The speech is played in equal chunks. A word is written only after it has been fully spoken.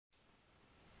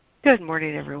Good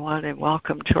morning, everyone, and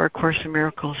welcome to our Course in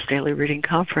Miracles Daily Reading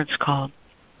Conference Call.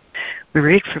 We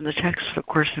read from the text of A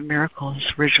Course in Miracles,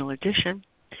 original edition,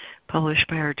 published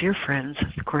by our dear friends of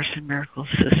the Course in Miracles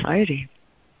Society.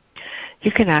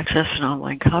 You can access an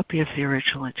online copy of the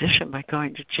original edition by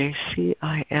going to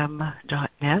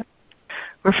jcim.net,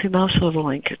 or if you mouse over the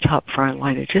link at top for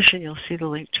online edition, you'll see the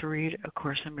link to read A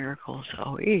Course in Miracles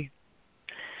OE.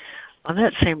 On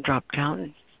that same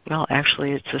drop-down, well,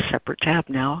 actually, it's a separate tab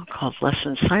now called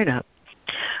Lesson Sign Up,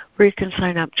 where you can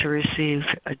sign up to receive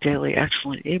a daily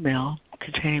excellent email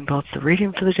containing both the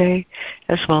reading for the day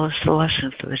as well as the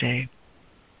lesson for the day.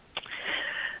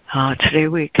 Today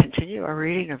we continue our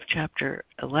reading of Chapter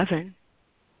 11,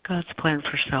 God's Plan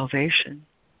for Salvation,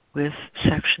 with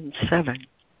Section 7,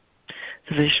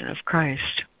 the Vision of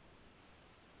Christ.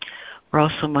 We're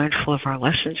also mindful of our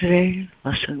lesson today,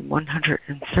 Lesson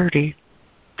 130,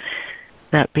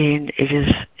 that being, it is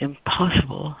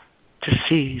impossible to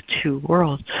see two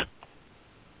worlds.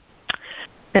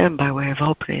 And by way of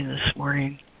opening this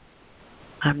morning,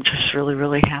 I'm just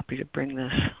really happy to bring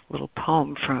this little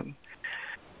poem from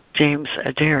James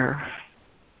Adair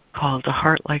called A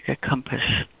Heart Like a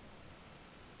Compass.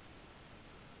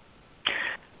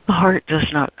 The heart does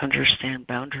not understand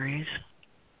boundaries.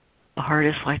 The heart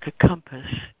is like a compass.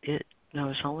 It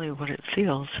knows only what it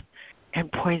feels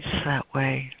and points that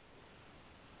way.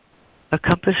 A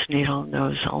compass needle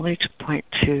knows only to point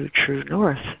to true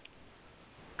north.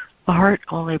 The heart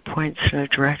only points in a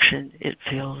direction it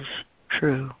feels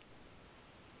true.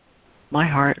 My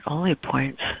heart only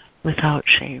points without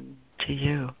shame to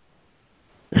you.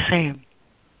 The same,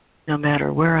 no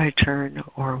matter where I turn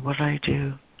or what I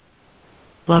do,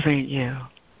 loving you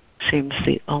seems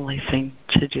the only thing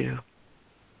to do.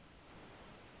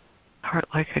 Heart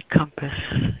like a compass,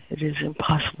 it is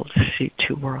impossible to see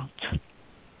two worlds.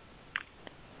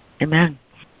 Amen.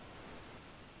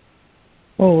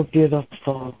 Oh,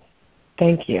 beautiful.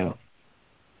 Thank you.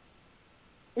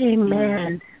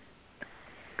 Amen.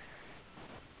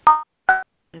 A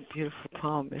beautiful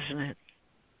poem, isn't it?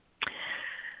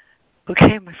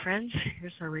 Okay, my friends,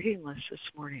 here's our reading list this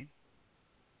morning.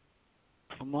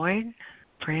 Lemoyne,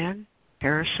 Fran,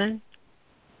 Harrison,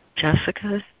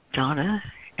 Jessica, Donna,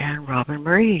 and Robin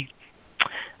Marie. I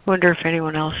wonder if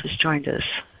anyone else has joined us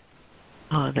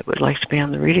that would like to be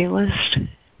on the reading list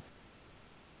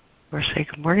or say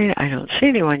good morning. I don't see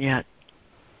anyone yet.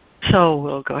 So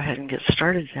we'll go ahead and get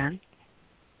started then.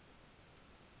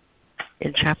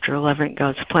 In Chapter 11,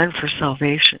 God's Plan for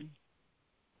Salvation,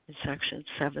 in Section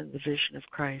 7, the Vision of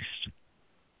Christ.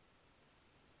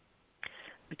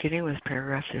 Beginning with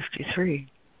paragraph 53.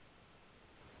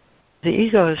 The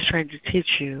ego is trying to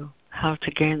teach you how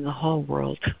to gain the whole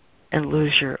world and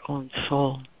lose your own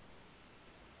soul.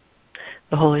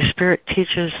 The Holy Spirit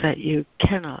teaches that you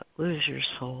cannot lose your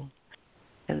soul,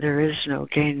 and there is no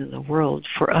gain in the world,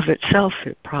 for of itself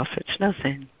it profits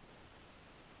nothing.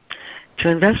 To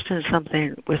invest in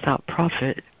something without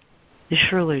profit is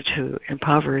surely to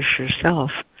impoverish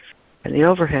yourself, and the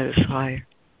overhead is high.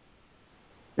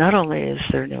 Not only is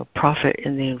there no profit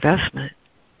in the investment,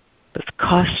 but the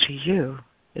cost to you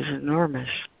is enormous.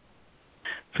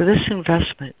 For this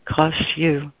investment costs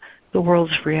you the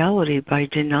world's reality by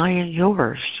denying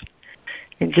yours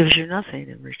and gives you nothing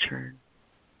in return.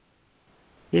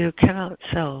 You cannot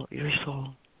sell your soul,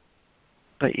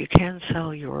 but you can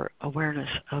sell your awareness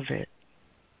of it.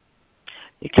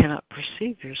 You cannot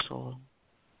perceive your soul,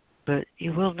 but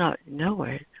you will not know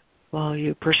it while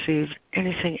you perceive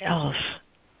anything else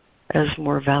as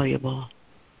more valuable.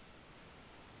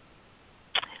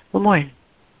 Lemoyne.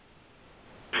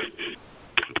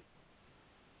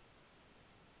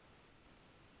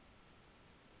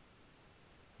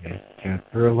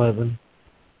 Chapter 11,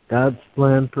 God's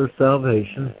Plan for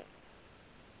Salvation,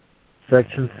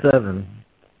 Section 7,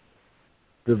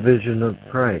 the Vision of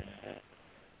Christ.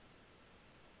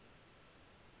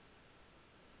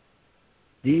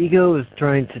 The ego is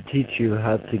trying to teach you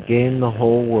how to gain the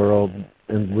whole world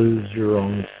and lose your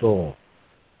own soul.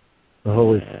 The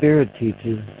Holy Spirit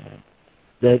teaches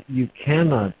that you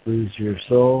cannot lose your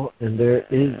soul and there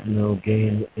is no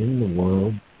gain in the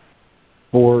world,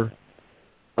 for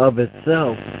of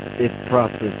itself it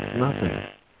profits nothing.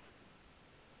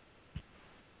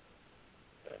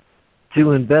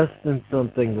 To invest in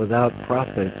something without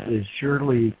profit is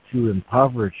surely to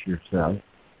impoverish yourself,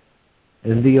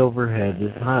 and the overhead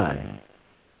is high.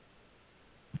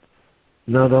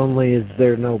 Not only is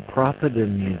there no profit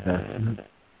in the investment,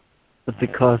 but the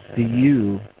cost to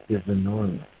you is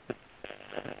enormous.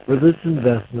 For this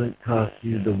investment costs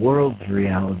you the world's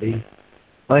reality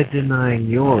by denying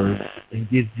yours and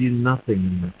gives you nothing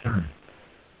in return.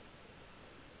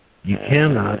 You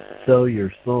cannot sow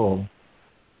your soul,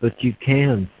 but you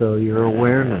can sow your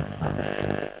awareness of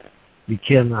it. You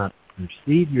cannot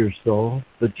perceive your soul,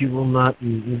 but you will not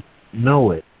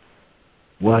know it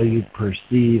while you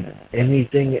perceive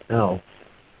anything else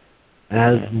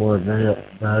as more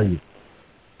valuable.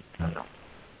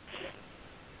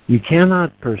 You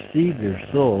cannot perceive your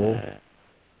soul,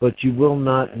 but you will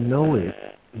not know it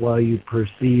while you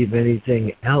perceive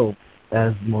anything else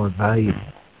as more valuable.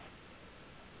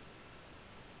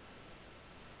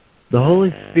 The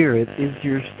Holy Spirit is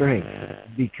your strength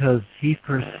because He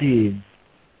perceives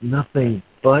nothing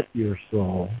but your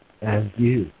soul as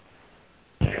you.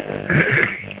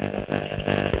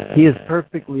 He is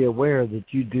perfectly aware that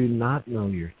you do not know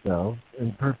yourselves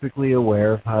and perfectly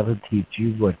aware of how to teach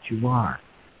you what you are.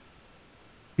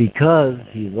 Because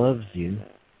He loves you,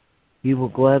 He will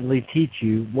gladly teach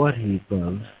you what He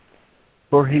loves,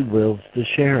 for He wills to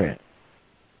share it.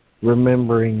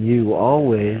 Remembering you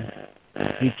always,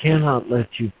 He cannot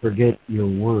let you forget your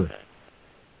worth.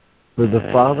 For the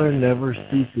Father never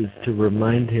ceases to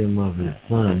remind Him of His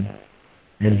Son,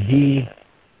 and He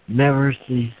never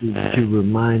ceases to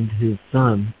remind His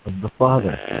Son of the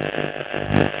Father.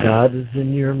 God is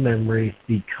in your memory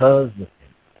because of Him.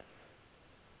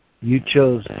 You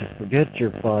chose to forget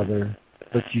your Father,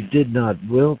 but you did not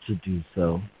will to do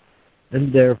so,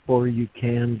 and therefore you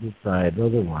can decide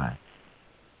otherwise.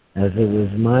 As it was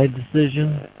my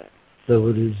decision, so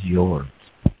it is yours.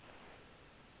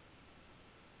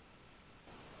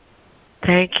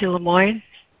 Thank you, Lemoyne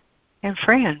and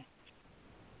Fran.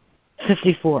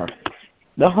 54.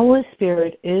 The Holy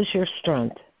Spirit is your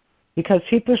strength because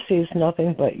He perceives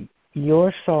nothing but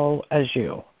your soul as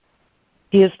you.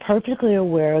 He is perfectly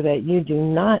aware that you do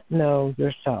not know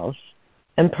yourselves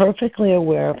and perfectly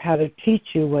aware of how to teach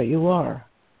you what you are.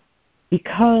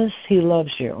 Because He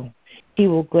loves you, He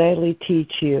will gladly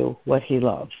teach you what He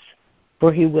loves,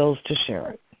 for He wills to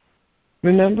share it.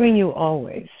 Remembering you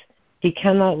always, He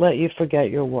cannot let you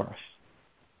forget your worth.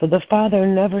 For the Father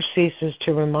never ceases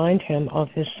to remind Him of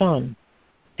His Son,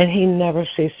 and He never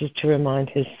ceases to remind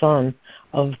His Son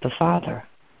of the Father.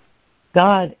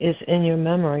 God is in your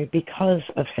memory because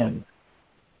of Him.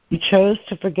 You chose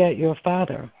to forget your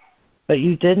Father, but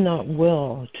you did not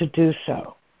will to do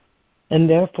so, and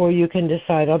therefore you can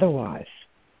decide otherwise.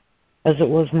 As it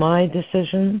was my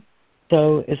decision,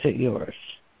 so is it yours.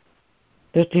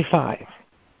 55.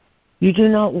 You do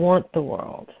not want the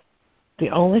world. The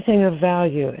only thing of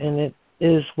value in it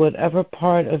is whatever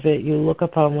part of it you look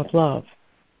upon with love.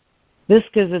 This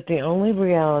gives it the only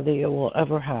reality it will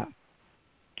ever have.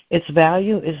 Its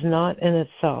value is not in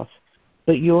itself,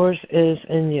 but yours is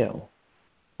in you.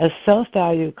 As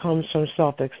self-value comes from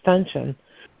self-extension,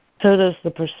 so does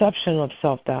the perception of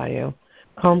self-value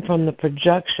come from the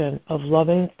projection of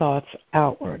loving thoughts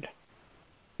outward.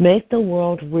 Make the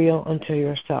world real unto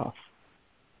yourself,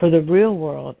 for the real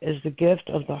world is the gift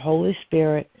of the Holy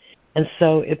Spirit, and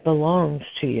so it belongs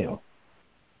to you.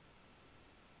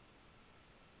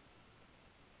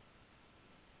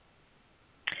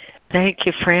 Thank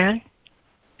you, Fran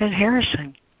and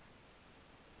Harrison.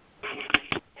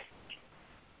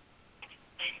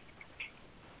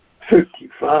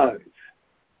 55.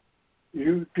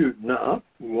 You do not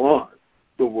want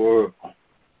the world.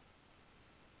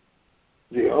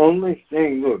 The only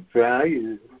thing of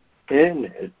value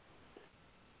in it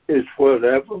is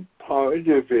whatever part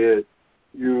of it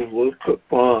you look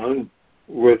upon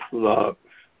with love.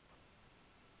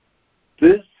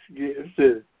 This gives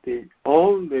it the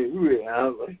only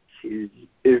reality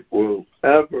it will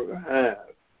ever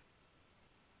have.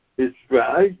 Its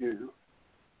value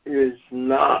is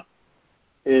not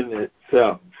in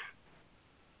itself,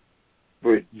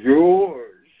 but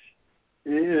yours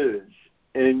is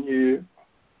in you.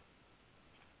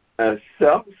 As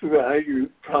self-value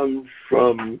comes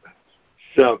from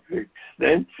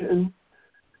self-extension,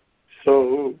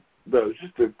 so does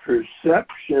the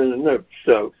perception of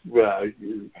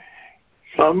self-value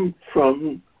come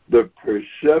from the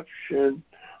perception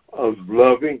of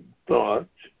loving thoughts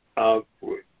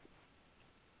outward.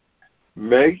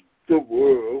 Make the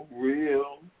world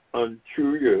real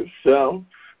unto yourself,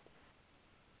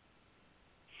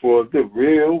 for the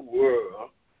real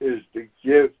world is the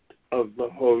gift of the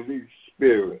Holy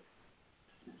Spirit,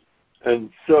 and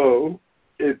so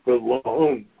it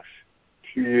belongs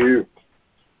to you.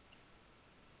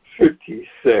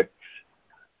 56.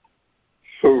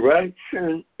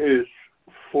 Correction is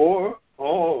for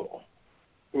all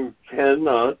who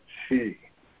cannot see.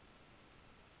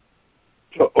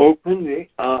 To open the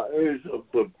eyes of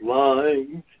the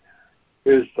blind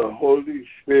is the Holy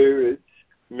Spirit's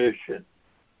mission.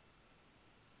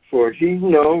 for he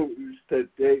knows that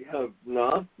they have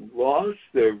not lost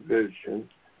their vision,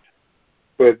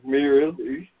 but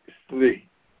merely sleep.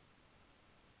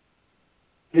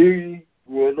 He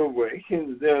will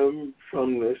awaken them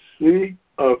from the sleep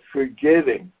of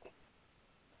forgetting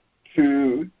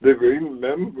to the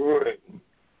remembering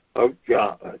of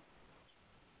God.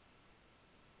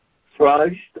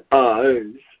 Christ's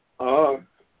eyes are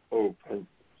open,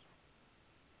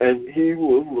 and he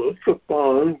will look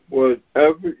upon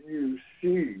whatever you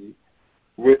see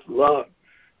with love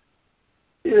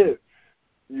if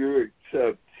you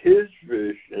accept his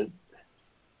vision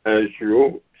as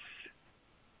yours.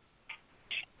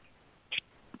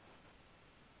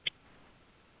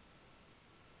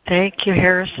 Thank you,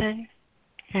 Harrison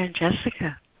and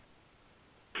Jessica.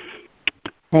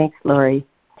 Thanks, Lori.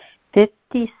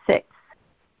 56.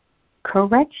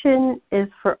 Correction is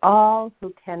for all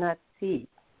who cannot see.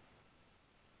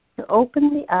 To open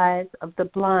the eyes of the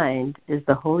blind is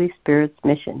the Holy Spirit's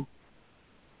mission,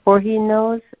 for he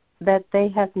knows that they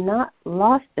have not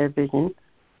lost their vision,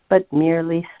 but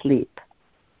merely sleep.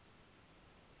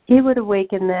 He would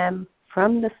awaken them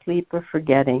from the sleep of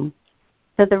forgetting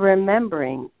to the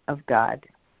remembering of God.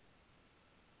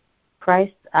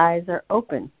 Christ's eyes are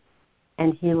open,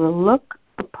 and he will look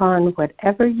upon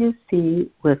whatever you see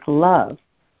with love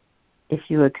if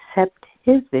you accept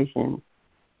his vision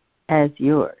as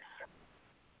yours.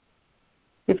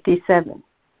 57.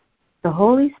 The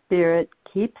Holy Spirit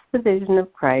keeps the vision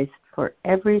of Christ for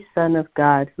every son of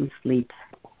God who sleeps.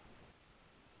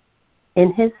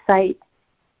 In his sight,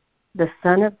 the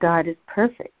Son of God is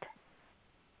perfect,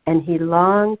 and he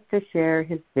longs to share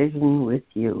his vision with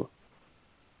you.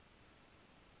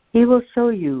 He will show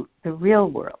you the real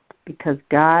world because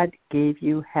God gave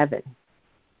you heaven.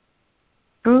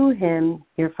 Through him,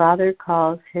 your Father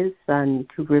calls his Son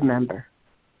to remember.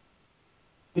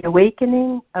 The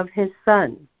awakening of his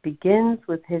Son begins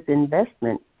with his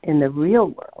investment in the real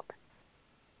world,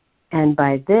 and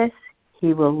by this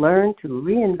he will learn to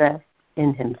reinvest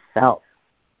in himself.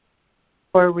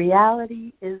 For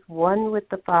reality is one with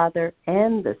the Father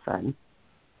and the Son,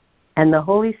 and the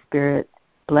Holy Spirit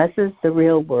blesses the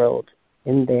real world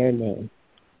in their name.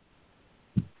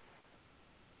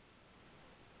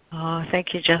 Oh,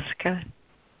 thank you, Jessica.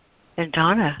 And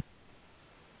Donna.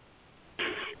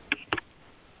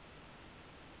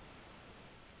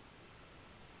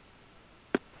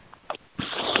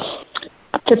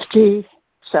 $57.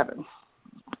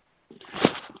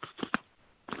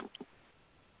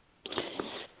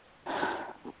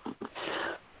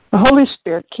 The Holy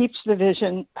Spirit keeps the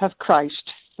vision of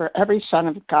Christ for every son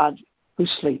of God who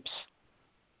sleeps.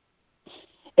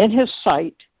 In his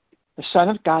sight, the Son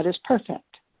of God is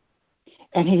perfect,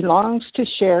 and he longs to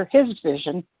share his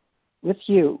vision with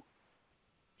you.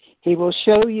 He will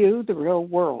show you the real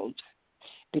world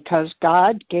because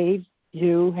God gave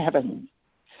you heaven.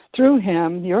 Through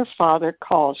him, your Father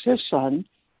calls his Son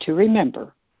to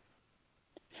remember.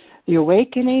 The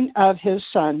awakening of his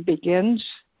Son begins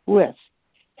with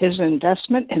his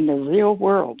investment in the real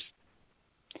world.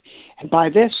 And by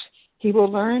this, he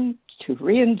will learn to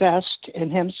reinvest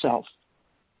in himself.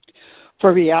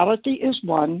 For reality is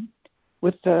one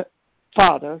with the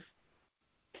Father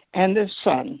and the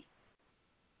Son.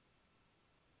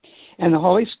 And the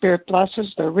Holy Spirit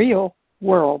blesses the real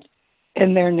world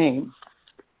in their name.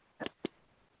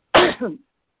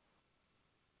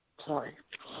 Sorry.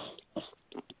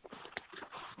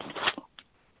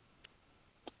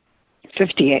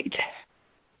 58.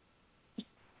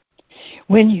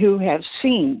 When you have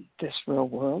seen this real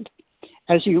world,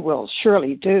 as you will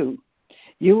surely do,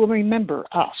 you will remember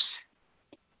us.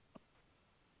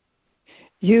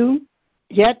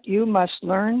 Yet you must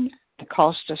learn the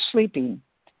cost of sleeping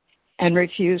and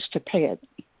refuse to pay it.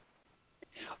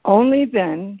 Only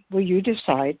then will you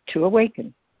decide to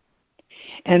awaken.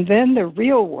 And then the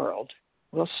real world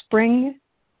will spring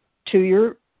to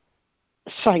your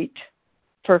sight,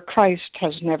 for Christ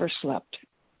has never slept.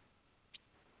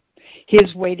 He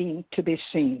is waiting to be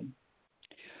seen,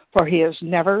 for he has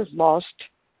never lost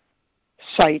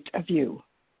sight of you.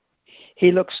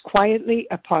 He looks quietly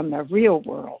upon the real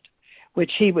world,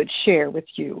 which he would share with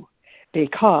you,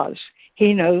 because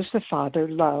he knows the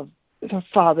Father's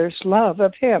love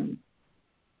of him.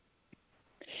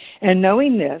 And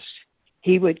knowing this,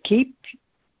 he would give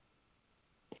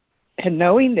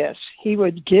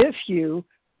you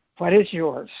what is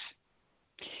yours.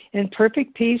 In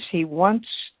perfect peace, he wants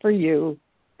for you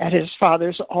at his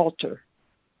Father's altar.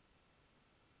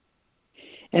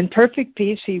 In perfect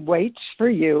peace, he waits for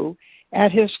you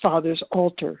at his Father's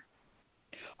altar,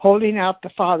 holding out the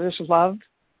Father's love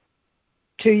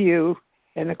to you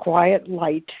in the quiet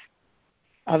light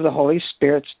of the Holy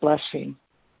Spirit's blessing.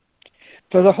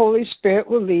 For the Holy Spirit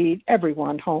will lead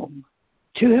everyone home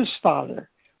to his Father,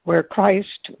 where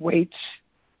Christ waits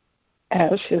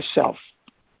as his self.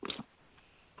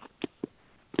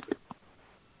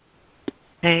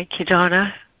 Thank you,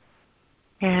 Donna.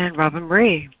 And Robin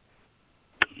Marie.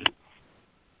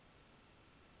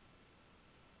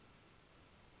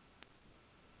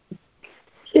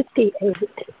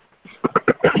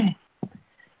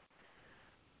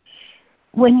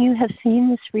 When you have seen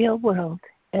this real world,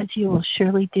 as you will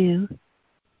surely do,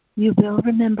 you will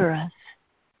remember us.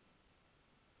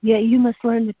 Yet you must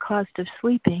learn the cost of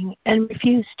sleeping and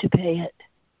refuse to pay it.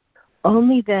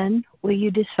 Only then will you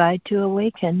decide to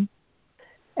awaken,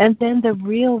 and then the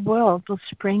real world will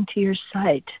spring to your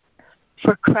sight,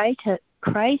 for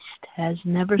Christ has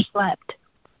never slept.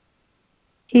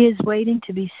 He is waiting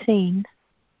to be seen,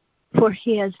 for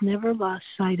he has never lost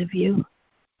sight of you.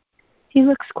 He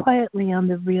looks quietly on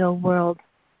the real world,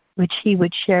 which he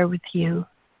would share with you,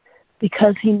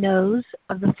 because he knows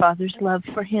of the Father's love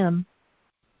for him.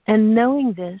 And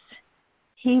knowing this,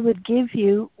 he would give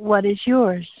you what is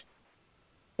yours.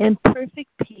 In perfect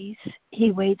peace,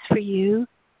 he waits for you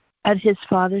at his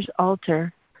Father's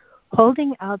altar,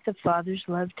 holding out the Father's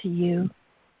love to you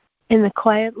in the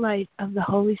quiet light of the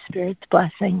Holy Spirit's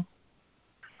blessing.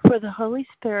 For the Holy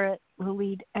Spirit will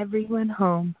lead everyone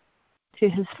home to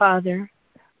his Father,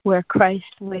 where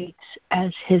Christ waits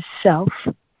as his self.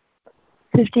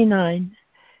 59.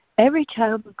 Every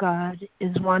child of God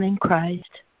is one in Christ,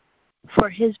 for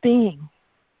his being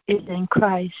is in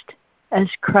Christ, as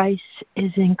Christ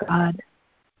is in God.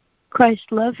 Christ's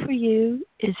love for you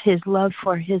is his love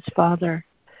for his Father,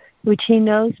 which he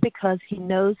knows because he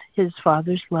knows his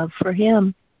Father's love for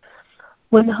him.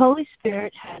 When the Holy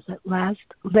Spirit has at last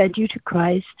led you to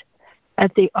Christ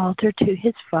at the altar to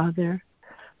his Father,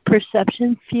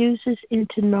 perception fuses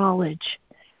into knowledge,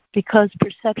 because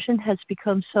perception has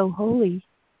become so holy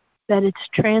that its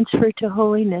transfer to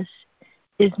holiness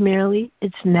is merely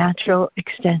its natural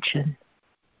extension.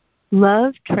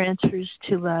 Love transfers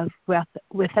to love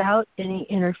without any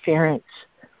interference,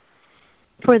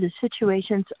 for the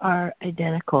situations are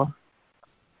identical.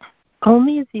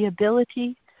 Only the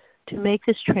ability to make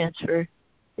this transfer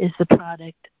is the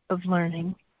product of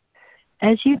learning.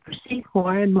 As you perceive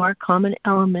more and more common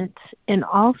elements in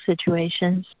all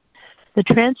situations, the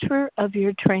transfer of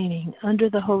your training under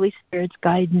the Holy Spirit's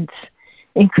guidance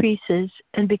increases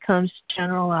and becomes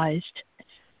generalized.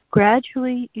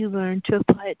 Gradually, you learn to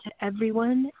apply it to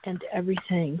everyone and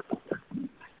everything.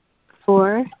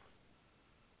 4.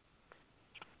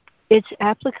 Its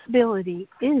applicability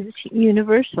is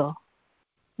universal.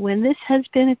 When this has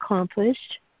been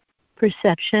accomplished,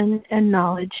 perception and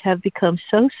knowledge have become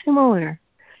so similar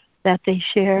that they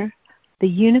share the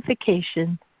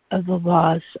unification of the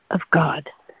laws of God.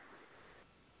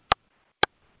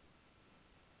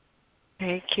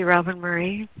 Thank you, Robin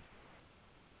Marie.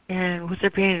 And would there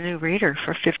be a new reader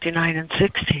for 59 and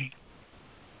 60?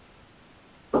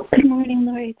 Good morning,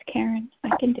 Lori. It's Karen.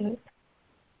 I can do it.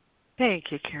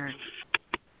 Thank you, Karen.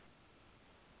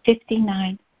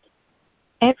 59.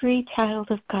 Every child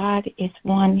of God is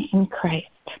one in Christ.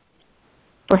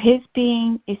 For his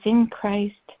being is in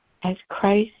Christ as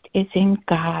Christ is in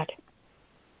God.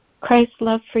 Christ's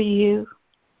love for you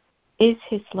is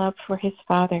his love for his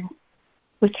Father,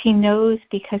 which he knows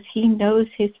because he knows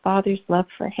his Father's love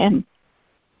for him.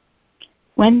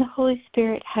 When the Holy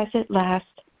Spirit has at last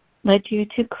led you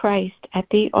to Christ at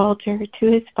the altar to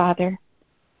his Father,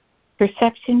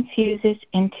 perception fuses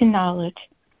into knowledge,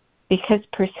 because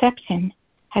perception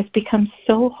has become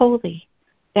so holy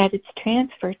that its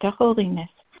transfer to holiness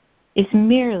is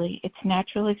merely its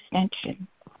natural extension.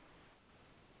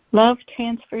 Love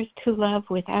transfers to love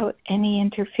without any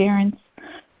interference,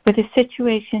 for the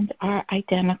situations are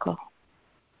identical.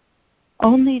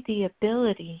 Only the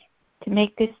ability to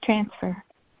make this transfer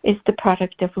is the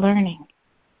product of learning.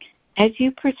 As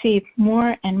you perceive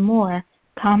more and more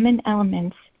common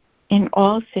elements in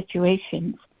all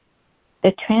situations,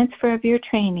 the transfer of your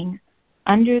training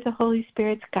under the Holy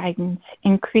Spirit's guidance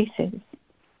increases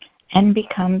and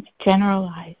becomes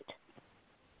generalized.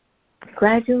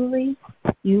 Gradually,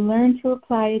 you learn to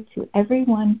apply it to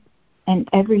everyone and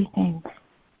everything,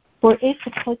 for its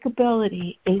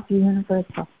applicability is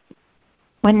universal.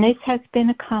 When this has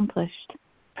been accomplished,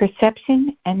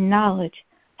 perception and knowledge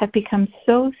have become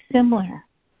so similar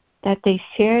that they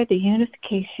share the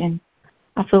unification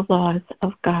of the laws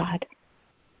of God.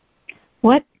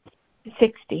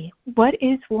 60. What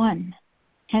is one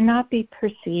cannot be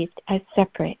perceived as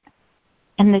separate,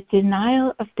 and the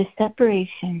denial of the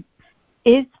separation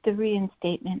is the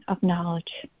reinstatement of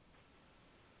knowledge.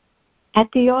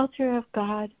 At the altar of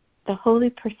God, the holy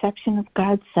perception of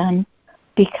God's Son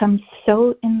becomes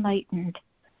so enlightened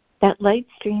that light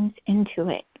streams into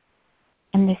it,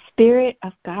 and the Spirit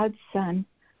of God's Son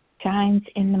shines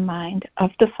in the mind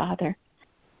of the Father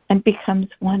and becomes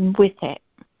one with it.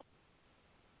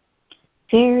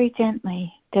 Very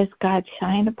gently does God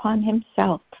shine upon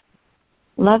himself,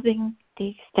 loving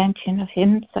the extension of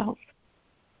himself,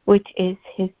 which is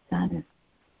his Son.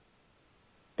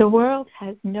 The world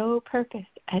has no purpose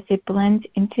as it blends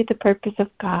into the purpose of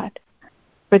God,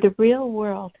 for the real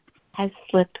world has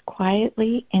slipped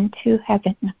quietly into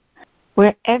heaven,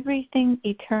 where everything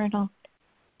eternal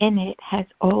in it has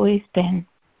always been.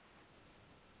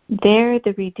 There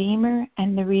the Redeemer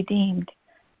and the redeemed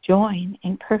join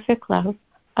in perfect love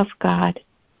of God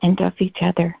and of each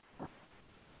other.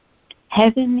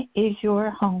 Heaven is your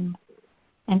home,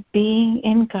 and being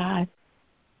in God,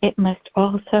 it must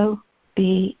also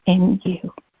be in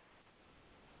you.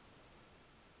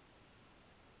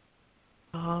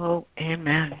 Oh,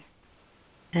 amen.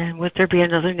 And would there be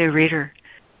another new reader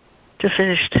to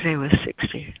finish today with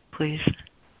 60, please?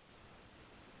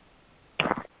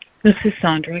 This is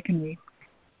Sandra. I can read.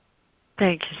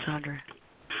 Thank you, Sandra.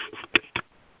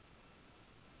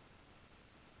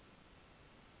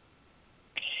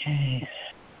 Okay.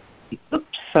 Oops,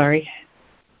 sorry.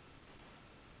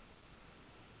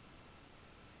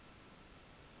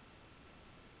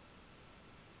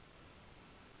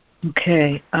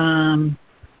 Okay.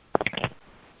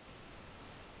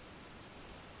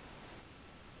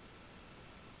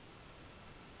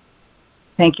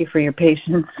 Thank you for your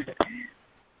patience.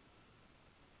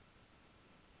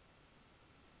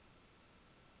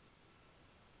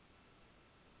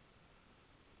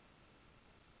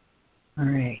 All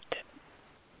right.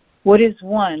 What is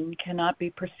one cannot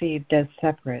be perceived as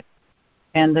separate,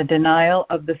 and the denial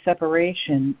of the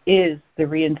separation is the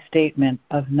reinstatement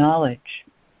of knowledge.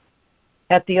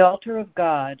 At the altar of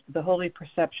God, the holy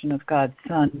perception of God's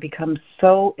Son becomes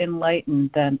so enlightened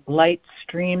that light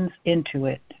streams into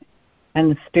it,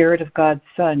 and the Spirit of God's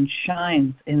Son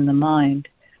shines in the mind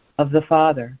of the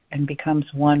Father and becomes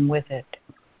one with it.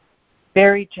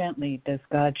 Very gently does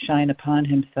God shine upon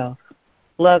himself,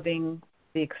 loving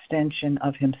the extension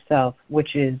of himself,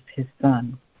 which is his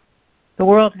Son. The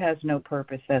world has no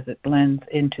purpose as it blends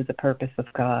into the purpose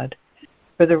of God,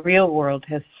 for the real world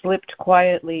has slipped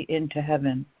quietly into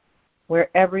heaven, where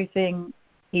everything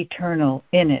eternal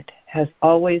in it has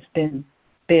always been.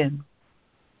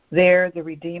 There the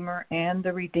Redeemer and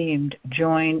the redeemed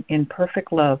join in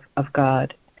perfect love of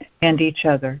God and each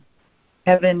other.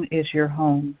 Heaven is your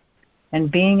home,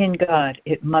 and being in God,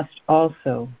 it must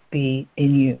also be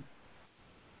in you.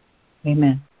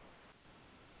 Amen.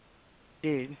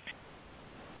 Indeed.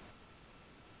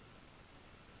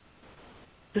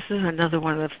 This is another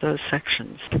one of those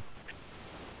sections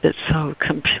that's so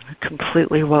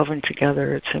completely woven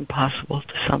together it's impossible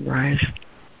to summarize,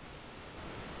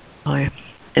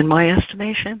 in my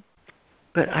estimation,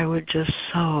 but I would just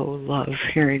so love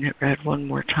hearing it read one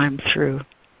more time through.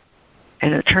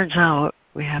 And it turns out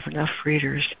we have enough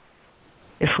readers,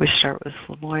 if we start with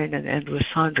Lemoyne and end with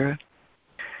Sandra,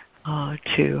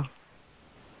 to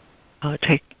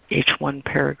take each one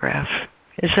paragraph.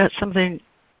 Is that something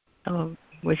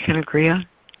we can agree on?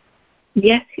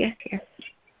 Yes.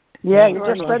 Yeah, you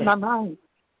just read my mind.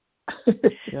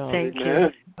 Thank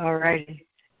you. All righty.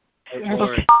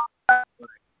 Okay.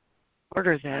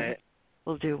 Order then.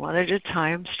 We'll do one at a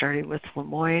time, starting with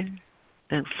Lemoyne,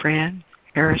 then Fran,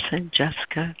 Harrison,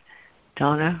 Jessica,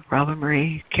 Donna, Robin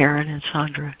Marie, Karen, and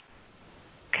Sandra.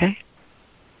 Okay?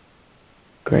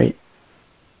 Great.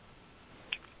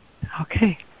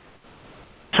 Okay.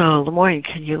 So, Lemoyne,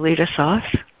 can you lead us off?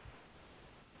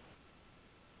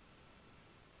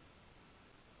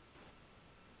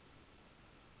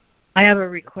 I have a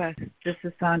request. This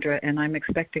is Sandra, and I'm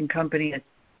expecting company at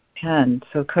 10.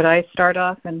 So could I start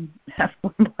off and have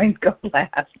Lemoyne go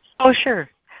last? Oh, sure.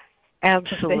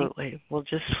 Absolutely. We'll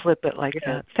just flip it like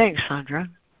that. Thanks, Sandra.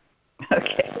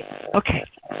 Okay.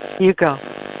 You go.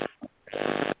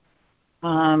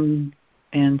 And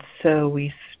so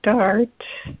we start.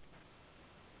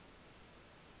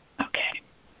 Okay.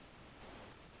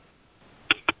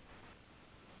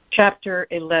 Chapter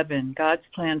 11, God's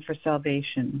Plan for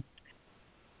Salvation.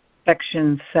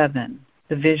 Section 7,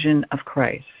 The Vision of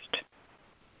Christ.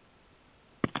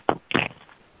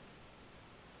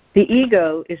 The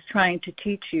ego is trying to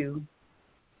teach you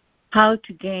how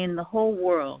to gain the whole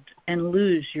world and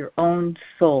lose your own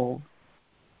soul.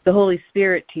 The Holy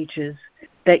Spirit teaches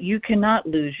that you cannot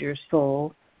lose your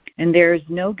soul, and there is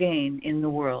no gain in the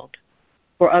world.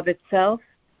 for of itself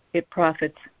it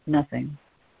profits nothing.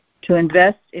 To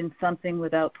invest in something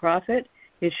without profit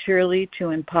is surely to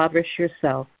impoverish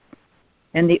yourself,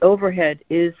 and the overhead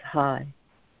is high.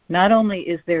 Not only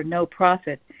is there no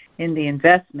profit in the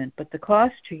investment, but the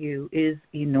cost to you is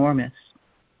enormous.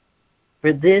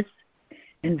 For this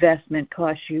investment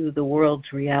costs you the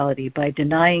world's reality by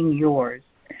denying yours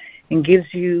and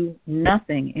gives you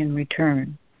nothing in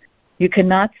return. You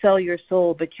cannot sell your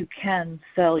soul, but you can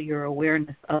sell your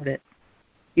awareness of it.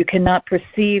 You cannot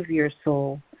perceive your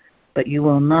soul, but you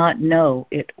will not know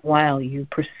it while you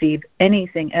perceive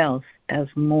anything else as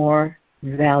more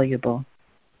valuable.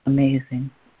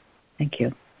 Amazing. Thank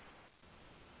you.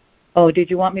 Oh, did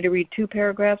you want me to read 2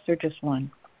 paragraphs or just one?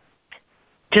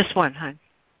 Just one, hon.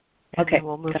 And Okay. then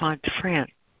we'll move on to Fran.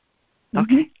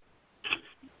 Mm-hmm. Okay.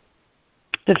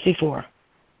 54.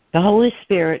 The Holy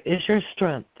Spirit is your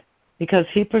strength because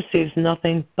he perceives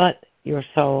nothing but your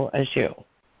soul as you.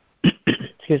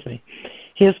 Excuse me.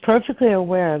 He is perfectly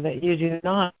aware that you do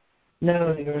not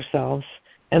know yourselves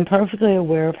and perfectly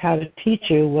aware of how to teach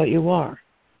you what you are.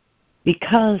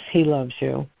 Because he loves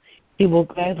you, he will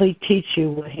gladly teach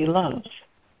you what he loves,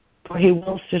 for he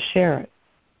wants to share it.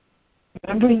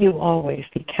 Remembering you always,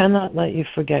 he cannot let you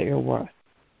forget your worth.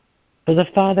 For the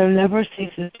Father never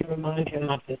ceases to remind him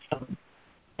of his Son,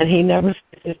 and he never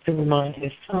ceases to remind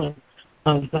his Son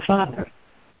of the Father.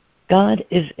 God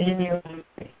is in your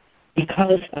memory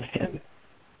because of him.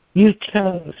 You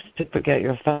chose to forget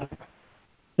your Father,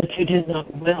 but you did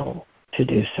not will to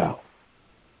do so.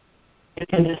 You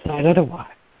can decide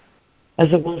otherwise.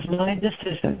 As it was my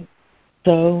decision,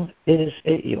 so is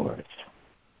it yours.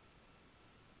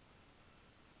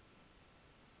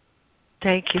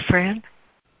 Thank you, Fran.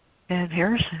 And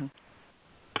Harrison.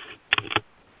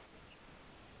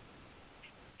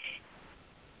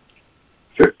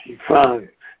 $55.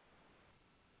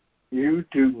 You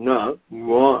do not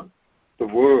want the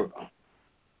world.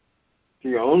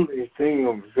 The only thing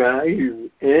of value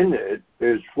in it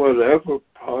is whatever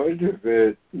part of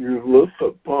it you look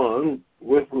upon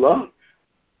with love.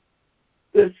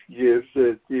 This gives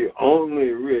it the only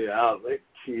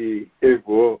reality it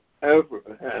will ever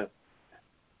have.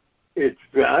 Its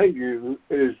value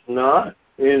is not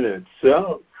in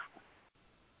itself,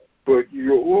 but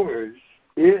yours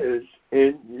is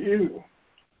in you.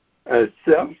 As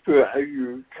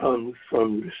self-value comes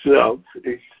from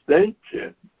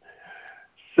self-extension,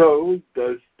 so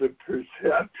does the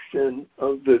perception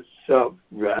of the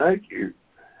self-value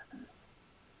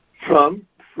from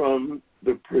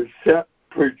the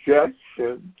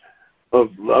projection of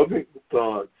loving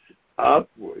thoughts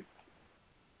outward.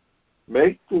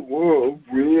 Make the world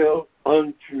real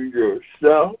unto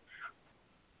yourself,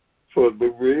 for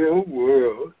the real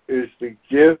world is the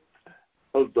gift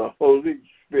of the Holy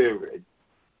Spirit,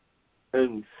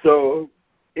 and so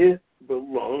it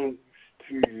belongs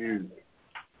to you.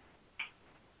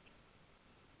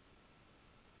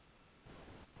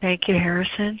 Thank you,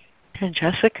 Harrison. And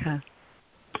Jessica.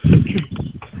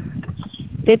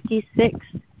 56.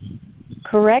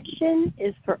 Correction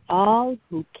is for all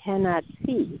who cannot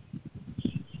see.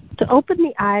 To open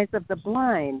the eyes of the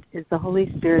blind is the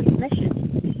Holy Spirit's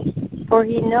mission, for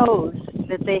he knows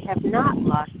that they have not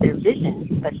lost their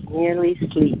vision, but merely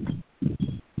sleep.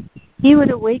 He would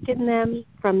awaken them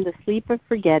from the sleep of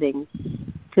forgetting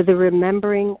to the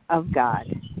remembering of God.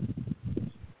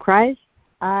 Christ's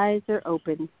eyes are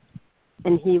open,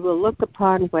 and he will look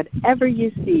upon whatever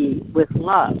you see with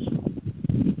love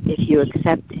if you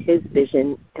accept his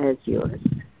vision as yours.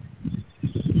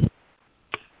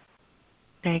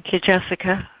 Thank you,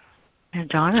 Jessica. And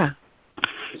Donna.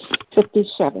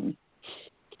 57.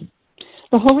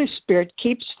 The Holy Spirit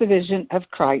keeps the vision of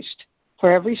Christ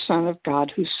for every son of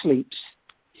God who sleeps.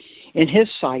 In his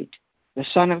sight, the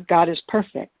Son of God is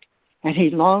perfect, and he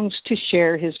longs to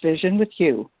share his vision with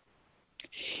you.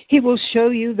 He will show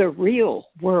you the real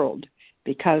world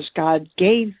because God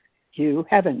gave you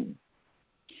heaven.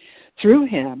 Through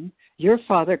him, your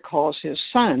Father calls his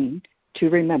Son to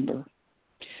remember.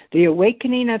 The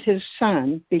awakening of his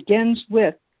Son begins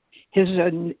with his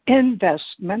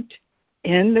investment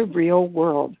in the real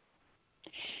world.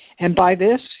 And by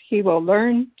this, he will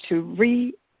learn to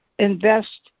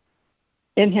reinvest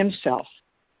in himself.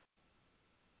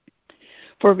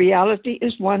 For reality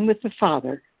is one with the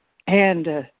Father and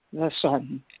the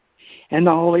Son, and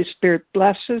the Holy Spirit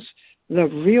blesses the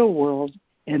real world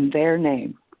in their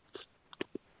name.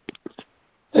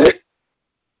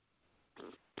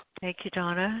 Thank you,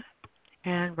 Donna.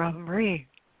 And Robin Marie.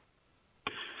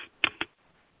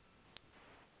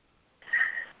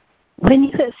 When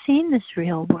you have seen this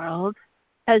real world,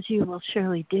 as you will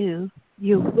surely do,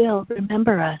 you will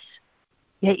remember us.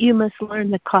 Yet you must learn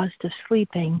the cost of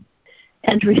sleeping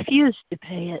and refuse to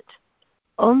pay it.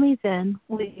 Only then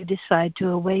will you decide to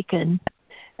awaken,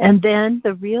 and then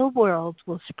the real world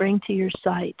will spring to your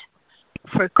sight.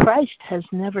 For Christ has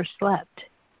never slept.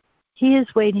 He is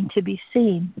waiting to be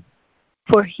seen,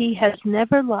 for he has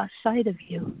never lost sight of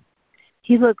you.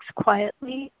 He looks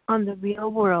quietly on the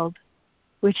real world,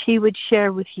 which he would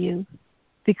share with you,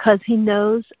 because he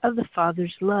knows of the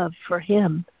Father's love for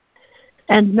him.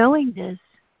 And knowing this,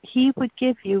 he would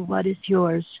give you what is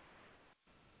yours.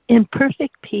 In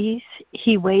perfect peace,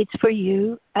 he waits for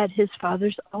you at his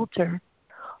Father's altar,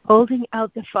 holding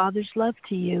out the Father's love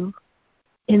to you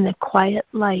in the quiet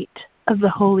light of the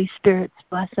Holy Spirit's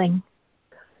blessing.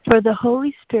 For the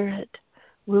Holy Spirit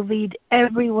will lead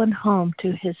everyone home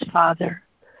to his Father,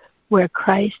 where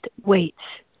Christ waits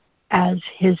as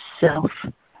his self.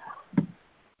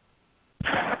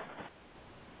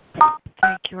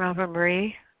 Thank you, Ava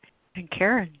Marie and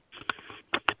Karen.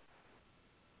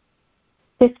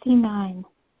 59.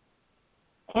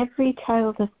 Every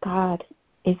child of God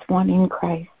is one in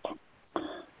Christ.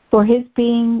 For his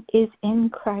being is in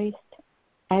Christ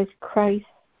as Christ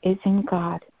is in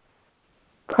God.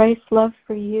 Christ's love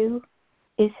for you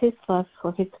is his love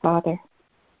for his Father,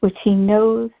 which he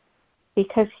knows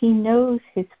because he knows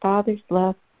his Father's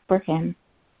love for him.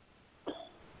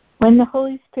 When the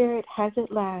Holy Spirit has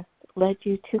at last led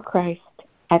you to Christ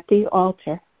at the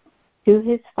altar, to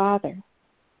his Father,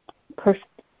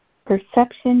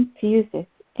 perception fuses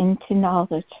into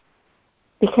knowledge,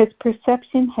 because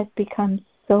perception has become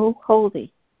so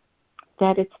holy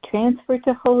that its transfer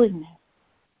to holiness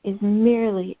is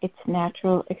merely its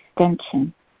natural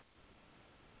extension.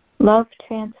 Love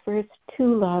transfers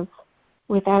to love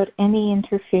without any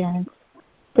interference,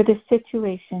 for the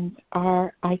situations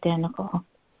are identical.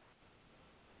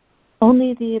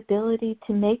 Only the ability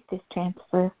to make this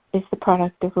transfer is the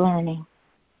product of learning.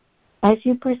 As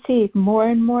you perceive more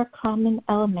and more common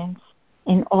elements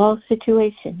in all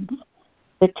situations,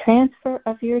 the transfer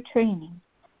of your training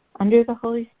under the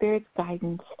Holy Spirit's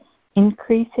guidance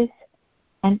increases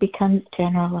and becomes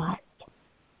generalized.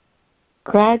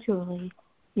 Gradually,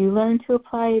 you learn to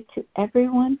apply it to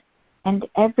everyone and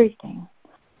everything,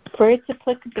 for its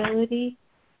applicability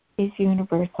is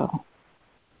universal.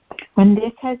 When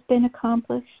this has been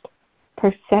accomplished,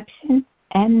 perception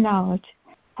and knowledge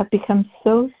have become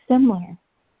so similar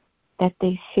that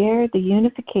they share the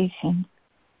unification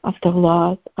of the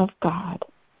laws of God.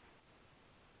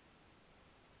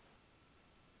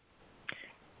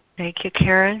 Thank you,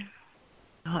 Karen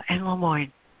and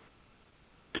Lemoyne.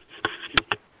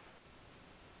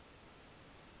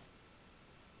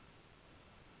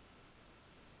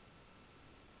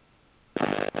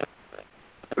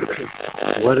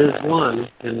 What is one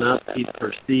cannot be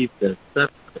perceived as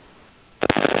separate,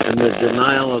 and the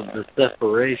denial of the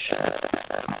separation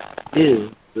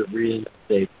is the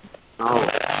reinstatement of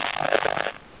knowledge.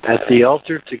 At the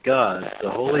altar to God, the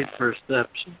holy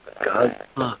perception of God's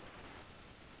Son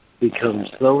becomes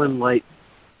so enlightened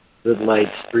that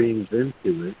light streams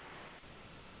into it,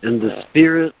 and the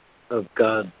Spirit of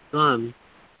God's Son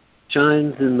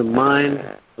shines in the mind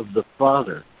of the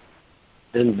Father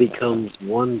and becomes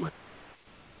one with him.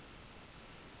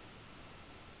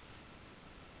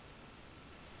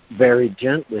 Very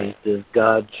gently does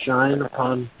God shine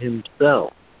upon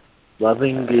himself,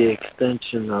 loving the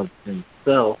extension of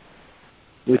himself,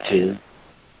 which is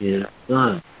his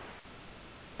Son.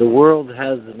 The world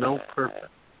has no purpose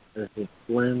as it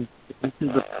blends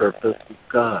into the purpose of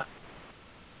God.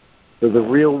 For the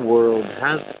real world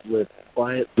has lived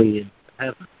quietly in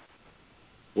heaven,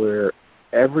 where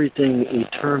everything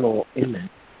eternal in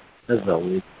it has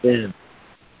always been.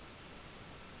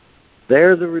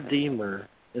 There the Redeemer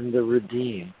and the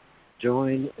redeemed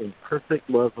join in perfect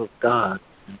love of God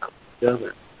and each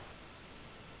other.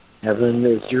 Heaven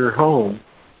is your home,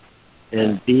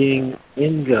 and being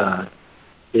in God,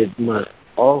 it must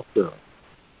also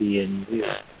be in you.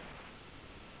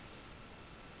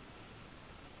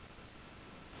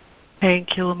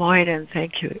 Thank you, Lemoyne, and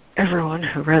thank you everyone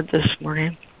who read this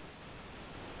morning.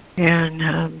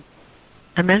 And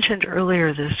I mentioned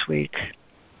earlier this week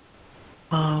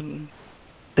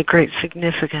the great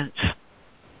significance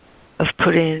of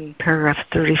putting paragraph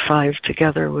 35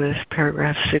 together with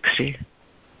paragraph 60.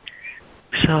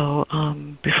 So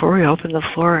before we open the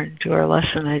floor and do our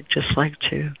lesson, I'd just like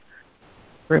to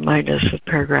remind us of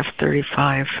paragraph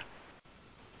 35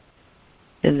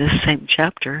 in this same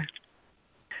chapter,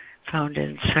 found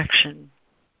in section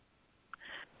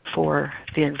 4,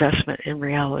 the investment in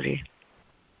reality.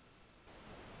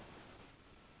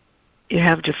 You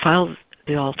have defiled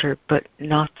the altar, but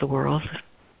not the world.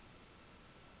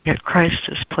 Yet Christ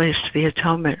has placed the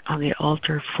atonement on the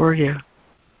altar for you.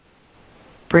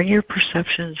 Bring your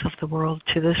perceptions of the world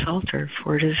to this altar,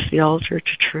 for it is the altar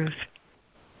to truth.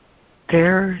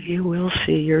 There you will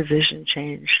see your vision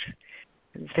changed,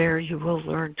 and there you will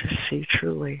learn to see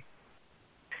truly.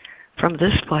 From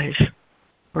this place,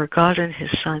 where God and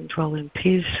His Son dwell in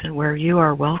peace and where you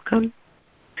are welcome,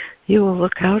 you will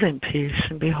look out in peace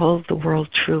and behold the world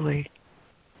truly.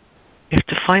 If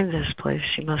to find this place,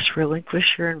 you must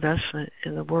relinquish your investment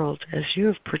in the world as you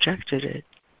have projected it,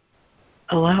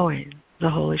 allowing the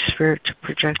Holy Spirit to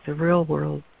project the real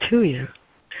world to you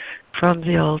from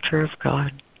the altar of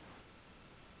God.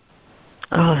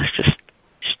 Oh, this just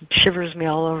shivers me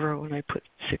all over when I put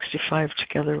 65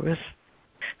 together with,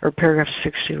 or paragraph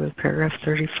 60 with paragraph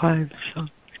 35. So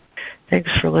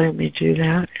thanks for letting me do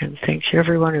that, and thank you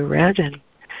everyone who read. And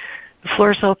the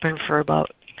floor is open for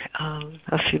about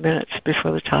a few minutes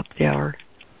before the top of the hour.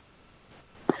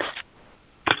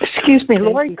 Excuse me,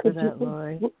 Lori. Thank you for that,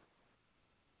 Lori.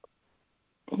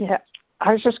 Yeah,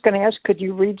 I was just going to ask, could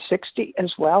you read 60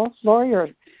 as well, Lori, or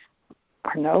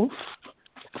no?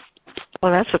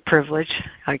 Well, that's a privilege.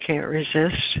 I can't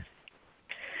resist.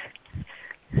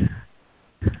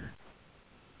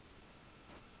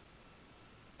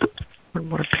 One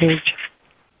more page.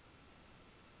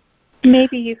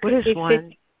 Maybe you could What is read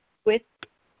one? 50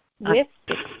 with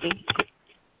 60.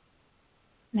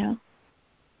 No?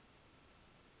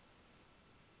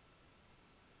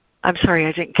 I'm sorry,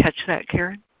 I didn't catch that,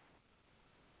 Karen.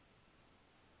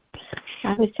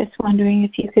 I was just wondering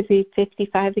if you could read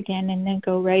 55 again and then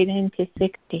go right into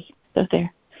 60. So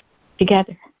they're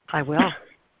together. I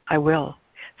will.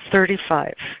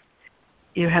 35.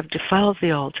 You have defiled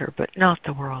the altar, but not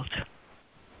the world.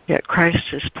 Yet Christ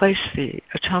has placed the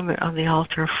atonement on the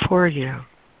altar for you.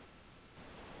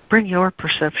 Bring your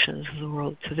perceptions of the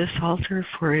world to this altar,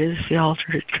 for it is the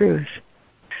altar to truth.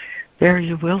 There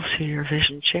you will see your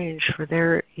vision change, for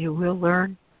there you will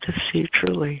learn to see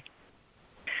truly.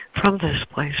 From this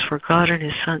place where God and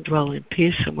His Son dwell in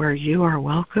peace and where you are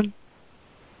welcome,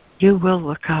 you will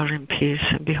look out in peace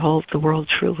and behold the world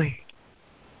truly.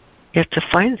 Yet to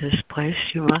find this place,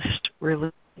 you must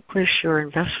relinquish your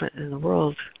investment in the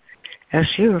world as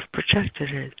you have projected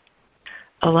it,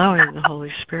 allowing the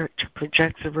Holy Spirit to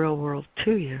project the real world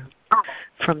to you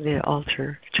from the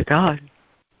altar to God.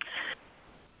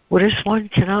 What is one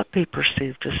cannot be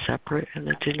perceived as separate, and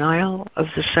the denial of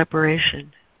the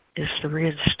separation is the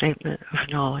reinstatement of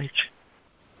knowledge.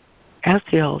 At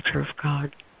the altar of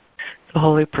God, the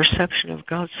holy perception of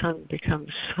God's Son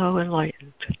becomes so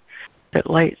enlightened that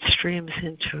light streams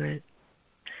into it,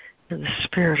 and the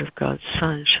Spirit of God's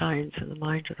Son shines in the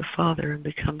mind of the Father and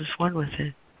becomes one with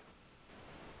it.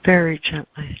 Very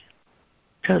gently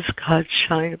does God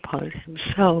shine upon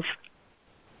Himself,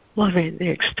 loving the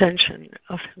extension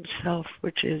of Himself,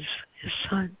 which is His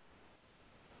Son.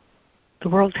 The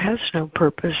world has no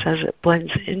purpose as it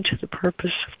blends into the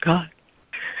purpose of God,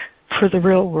 for the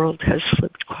real world has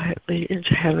slipped quietly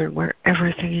into heaven where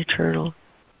everything eternal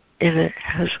in it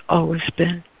has always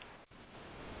been.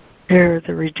 There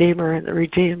the Redeemer and the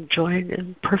redeemed join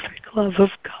in perfect love of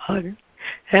God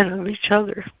and of each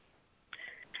other.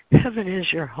 Heaven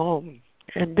is your home,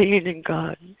 and being in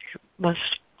God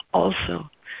must also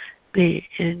be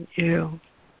in you.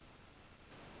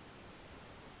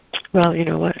 Well, you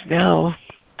know what? Now,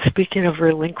 speaking of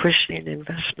relinquishing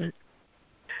investment,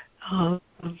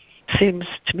 seems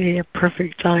to me a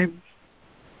perfect time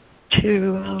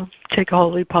to take a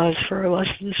holy pause for our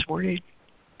lesson this morning.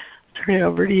 Turn it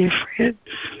over to you, Fran.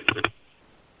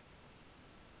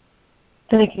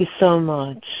 Thank you so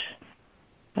much.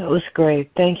 That was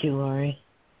great. Thank you, Lori.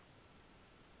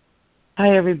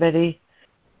 Hi, everybody.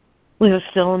 We are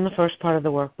still in the first part of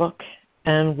the workbook,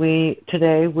 and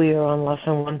today we are on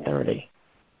lesson 130.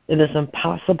 It is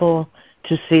impossible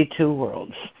to see two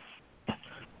worlds.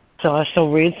 So I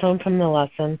shall read some from the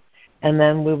lesson, and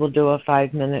then we will do a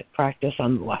 5-minute practice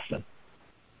on the lesson.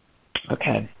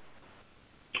 Okay.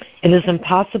 It is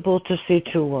impossible to see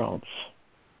two worlds.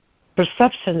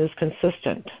 Perception is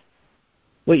consistent.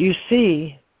 What you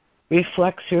see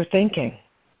reflects your thinking,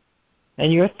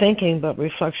 and your thinking but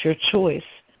reflects your choice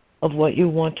of what you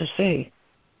want to see.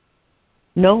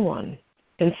 No one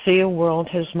can see a world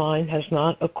his mind has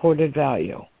not accorded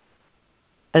value,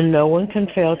 and no one can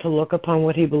fail to look upon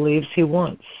what he believes he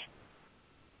wants.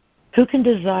 Who can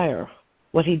desire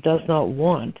what he does not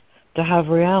want to have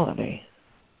reality?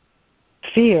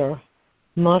 Fear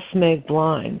must make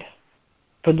blind,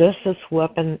 for this its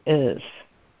weapon is,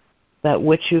 that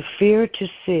which you fear to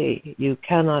see you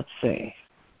cannot see.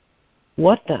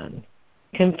 What then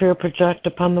can fear project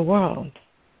upon the world?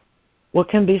 What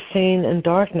can be seen in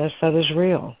darkness that is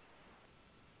real?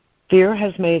 Fear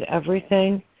has made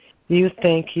everything you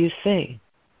think you see.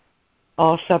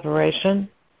 All separation,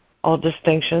 all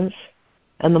distinctions,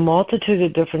 and the multitude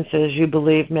of differences you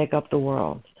believe make up the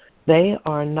world. They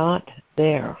are not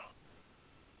there.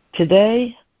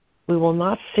 Today, we will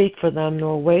not seek for them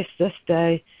nor waste this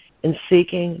day in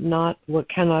seeking not what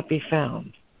cannot be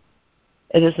found.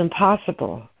 It is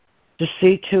impossible to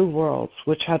see two worlds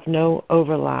which have no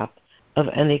overlap of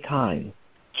any kind.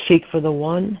 Seek for the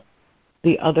one,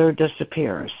 the other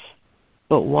disappears,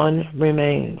 but one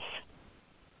remains.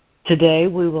 Today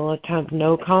we will attempt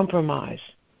no compromise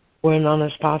where none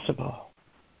is possible.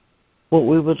 What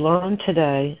we would learn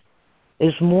today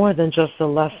is more than just a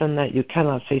lesson that you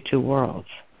cannot see two worlds.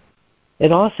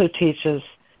 It also teaches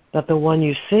that the one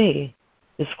you see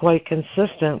is quite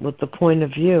consistent with the point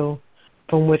of view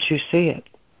from which you see it.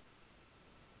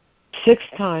 6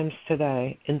 times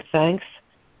today, in thanks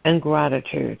and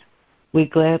gratitude, we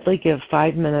gladly give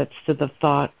 5 minutes to the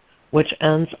thought which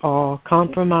ends all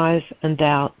compromise and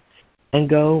doubt and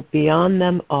go beyond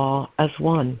them all as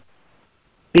one.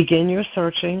 Begin your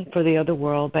searching for the other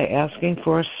world by asking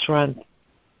for a strength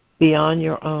beyond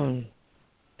your own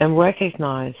and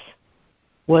recognize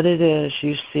what it is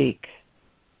you seek.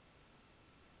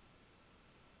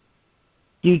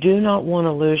 You do not want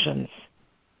illusions,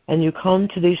 and you come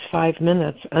to these 5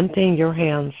 minutes emptying your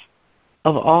hands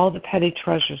of all the petty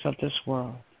treasures of this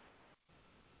world.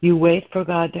 You wait for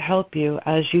God to help you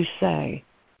as you say,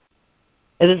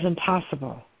 it is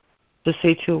impossible to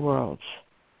see two worlds.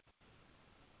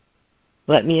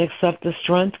 Let me accept the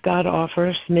strength God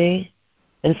offers me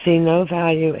and see no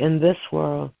value in this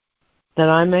world that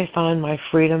I may find my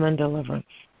freedom and deliverance.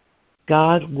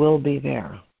 God will be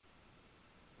there.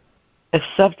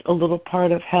 Accept a little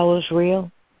part of hell is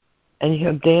real, and you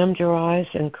have damned your eyes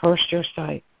and cursed your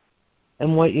sight,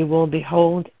 and what you will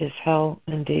behold is hell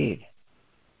indeed.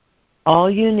 All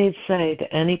you need say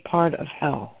to any part of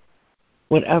hell,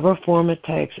 whatever form it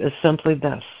takes, is simply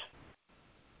this: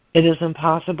 it is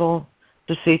impossible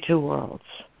to see two worlds.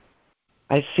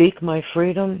 I seek my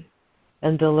freedom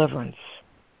and deliverance,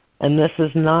 and this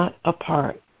is not a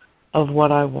part of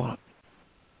what I want.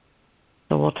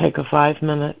 So we'll take a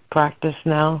 5-minute practice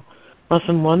now.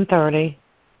 Lesson 130.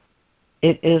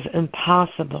 It is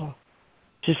impossible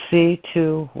to see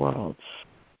two worlds.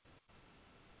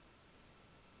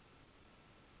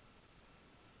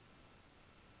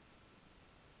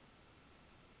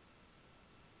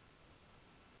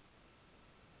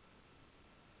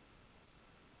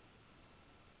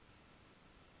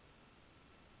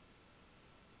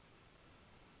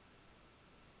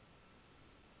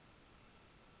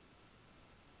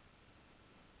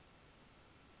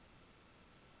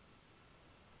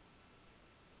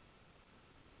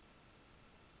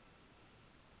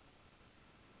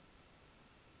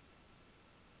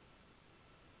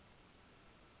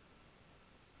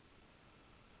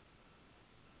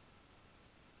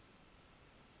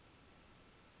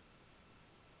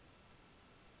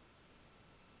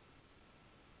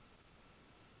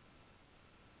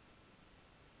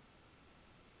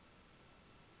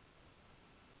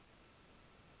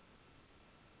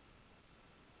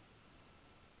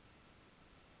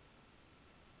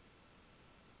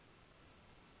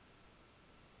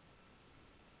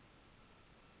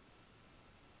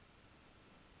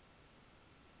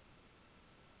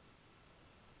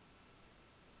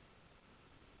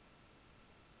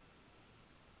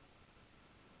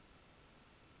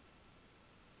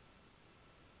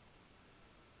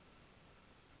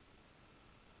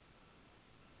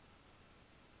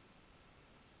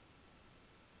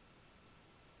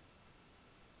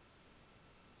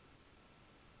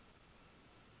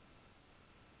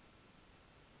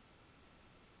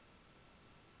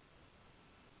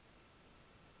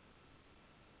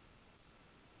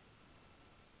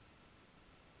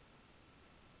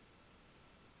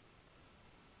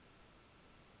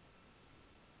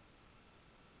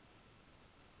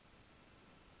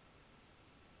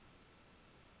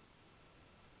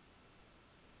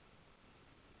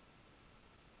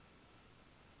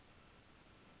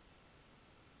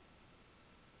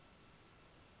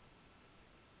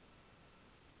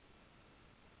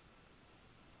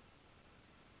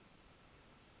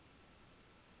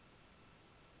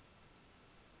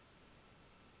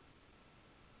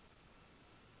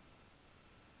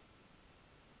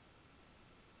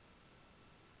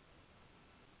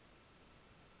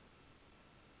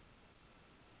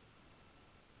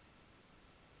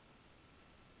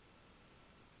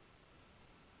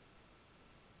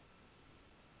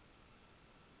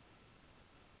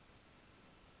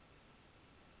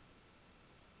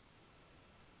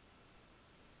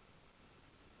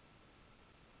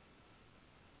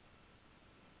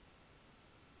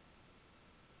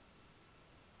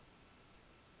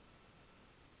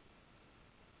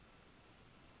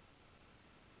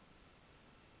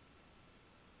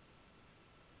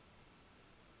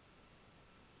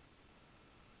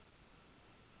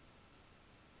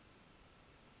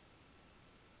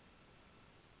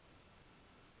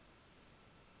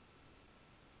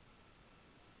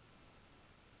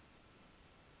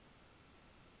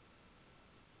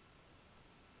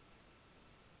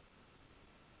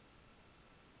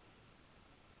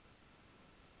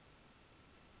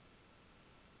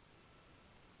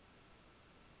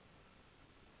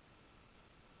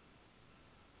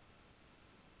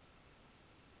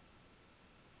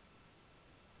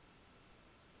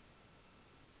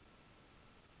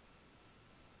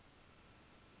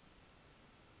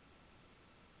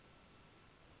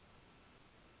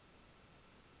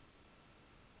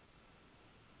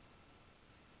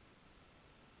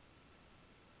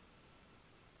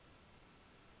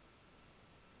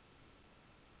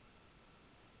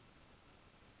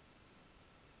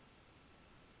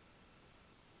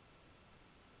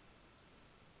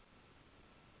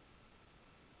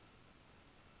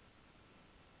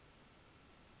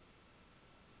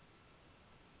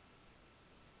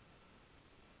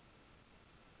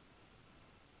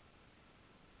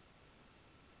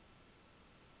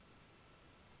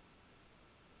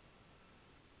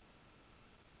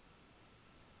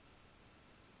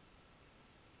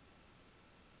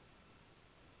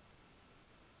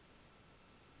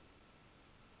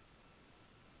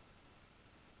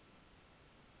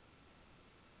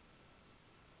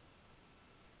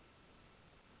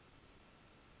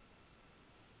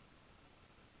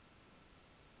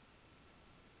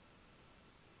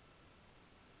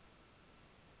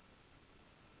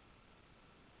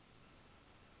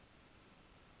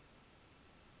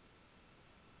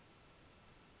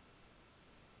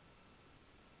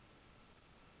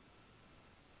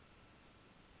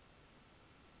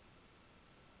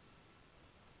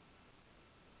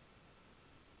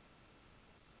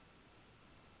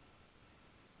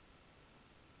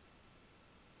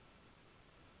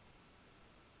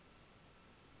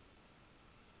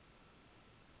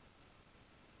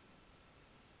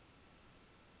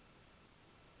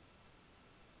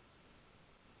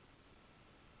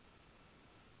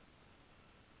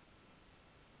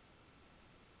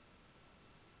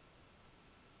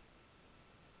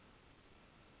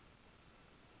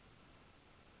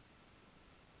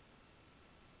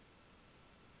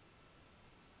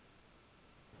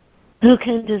 Who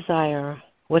can desire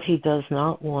what he does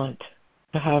not want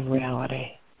to have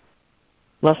reality?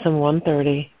 Lesson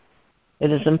 130.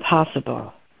 It is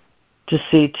impossible to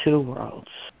see two worlds.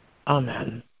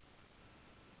 Amen.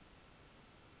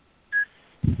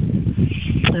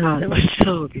 Oh, that was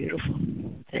so beautiful.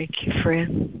 Thank you,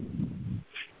 Fran.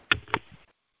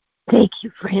 Thank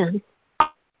you, Fran.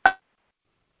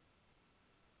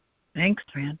 Thanks,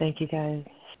 Fran. Thank you, guys.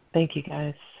 Thank you,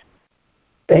 guys.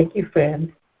 Thank you,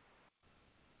 Fran.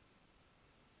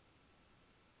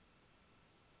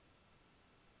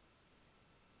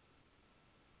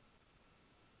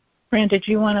 Fran, did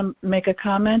you want to make a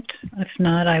comment? If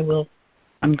not, I will.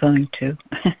 I'm going to.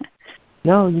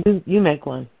 No, you make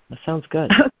one. That sounds good.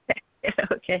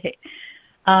 Okay.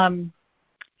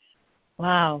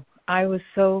 Wow. I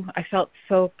felt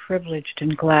so privileged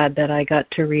and glad that I got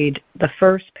to read the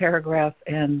first paragraph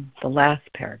and the last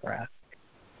paragraph.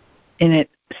 And it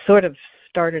sort of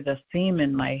started a theme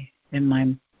in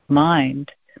my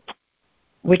mind,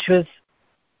 which was,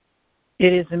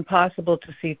 it is impossible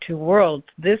to see two worlds.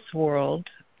 This world,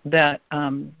 that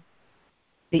the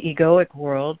egoic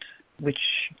world, which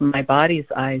my body's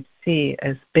eyes see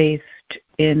as based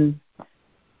in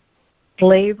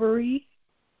slavery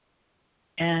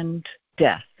and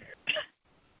death.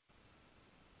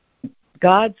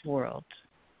 God's world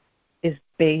is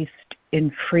based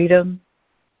in freedom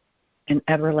and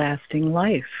everlasting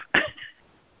life.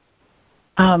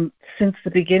 Since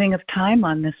the beginning of time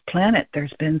on this planet,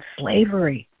 there's been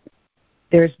slavery.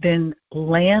 There's been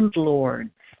landlords,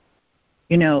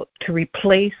 to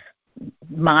replace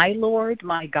my Lord,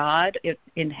 my God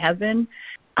in heaven.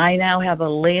 I now have a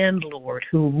landlord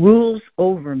who rules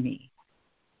over me,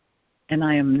 and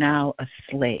I am now a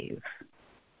slave.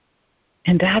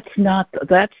 And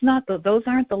those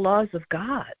aren't the laws of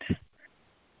God.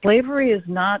 Slavery is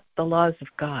not the laws of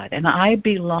God, and I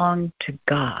belong to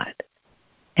God.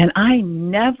 And I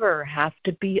never have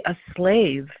to be a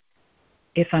slave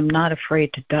if I'm not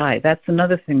afraid to die. That's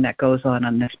another thing that goes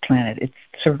on this planet. It's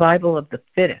survival of the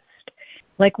fittest.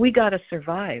 Like, we got to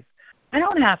survive. I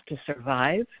don't have to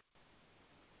survive.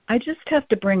 I just have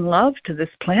to bring love to this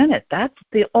planet. That's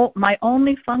my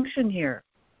only function here,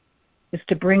 is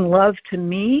to bring love to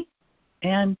me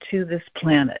and to this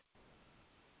planet.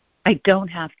 I don't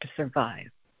have to survive.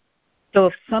 So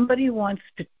if somebody wants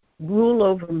to rule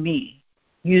over me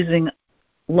using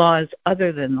laws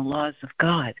other than the laws of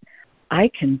God, I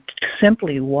can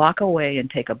simply walk away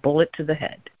and take a bullet to the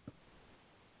head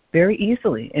very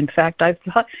easily. In fact, I've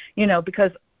thought,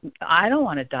 because I don't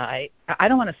want to die. I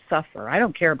don't want to suffer. I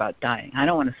don't care about dying. I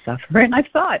don't want to suffer. And I've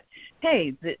thought,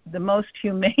 hey, the most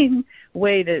humane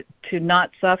way to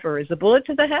not suffer is a bullet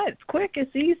to the head. It's quick,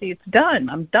 it's easy, it's done.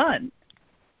 I'm done.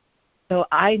 So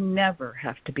I never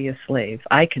have to be a slave.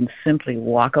 I can simply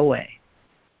walk away.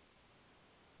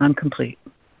 I'm complete.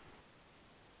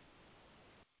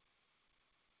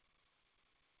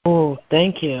 Oh,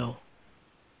 thank you.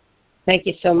 Thank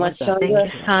you so much, Sandra.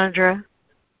 Thank you, Sandra.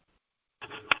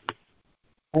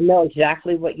 I know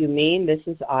exactly what you mean. This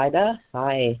is Ida.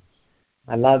 I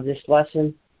love this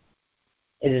lesson.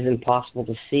 It is impossible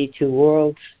to see two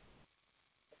worlds.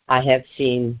 I have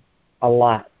seen a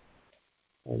lot,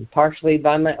 and partially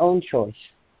by my own choice,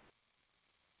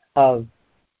 of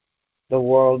the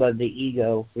world of the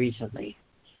ego recently.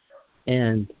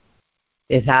 And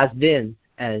it has been,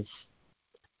 as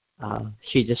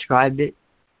she described it,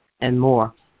 and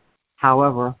more.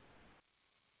 However,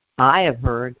 I have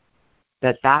heard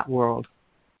that world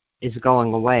is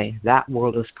going away. That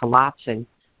world is collapsing,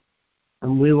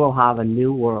 and we will have a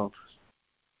new world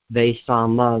based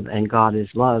on love, and God is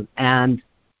love. And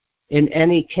in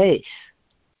any case,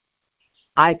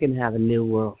 I can have a new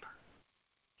world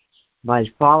by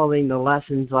following the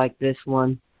lessons like this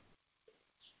one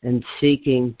and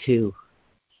seeking to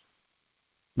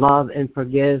love and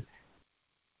forgive,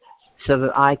 so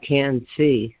that I can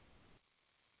see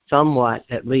somewhat,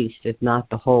 at least, if not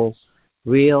the whole,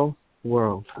 real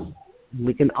world.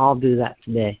 We can all do that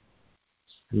today.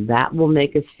 And that will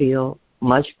make us feel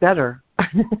much better.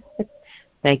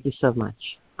 Thank you so much.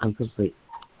 I'm complete.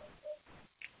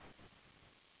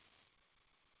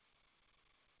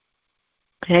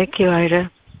 Thank you,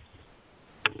 Ida.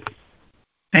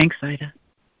 Thanks, Ida.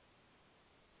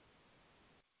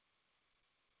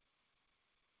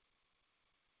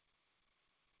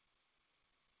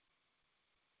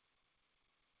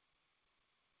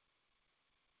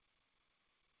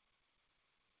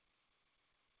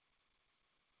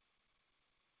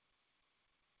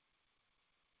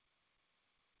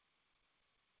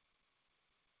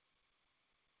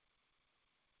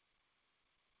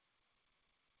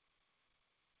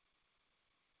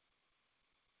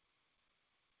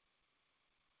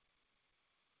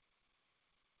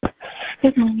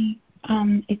 Good morning.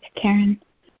 It's Karen.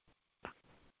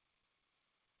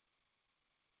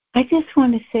 I just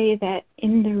want to say that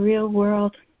in the real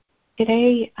world,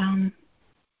 today,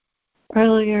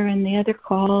 earlier in the other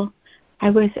call,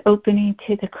 I was opening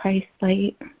to the Christ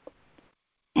light.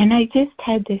 And I just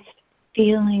had this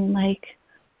feeling like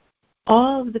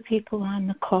all of the people on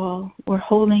the call were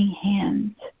holding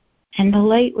hands, and the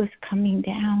light was coming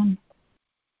down.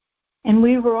 And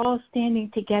we were all standing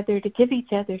together to give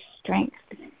each other strength,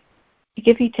 in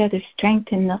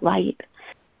the light,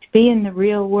 to be in the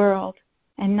real world,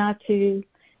 and not to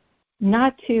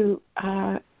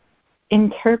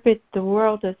interpret the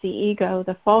world of the ego,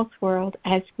 the false world,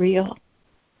 as real,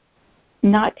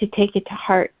 not to take it to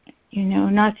heart,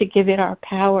 not to give it our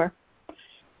power.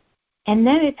 And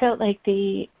then it felt like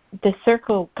the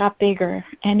circle got bigger,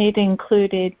 and it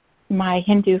included my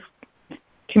Hindu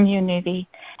community,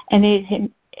 and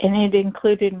it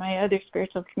included my other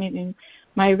spiritual community,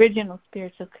 my original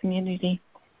spiritual community.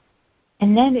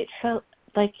 And then it felt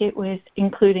like it was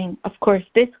including, of course,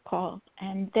 this call,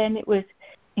 and then it was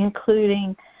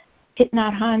including Thich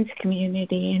Nhat Hanh's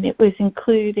community, and it was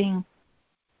including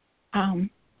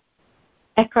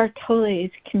Eckhart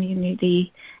Tolle's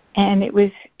community, and it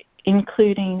was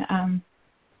including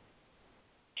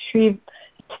Sri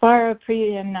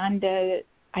Svarapriyananda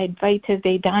Advaita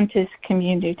Vedanta's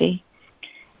community.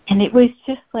 And it was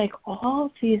just like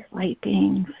all these light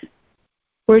beings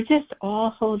were just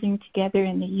all holding together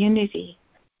in the unity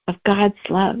of God's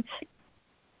love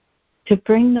to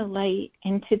bring the light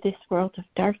into this world of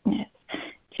darkness,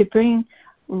 to bring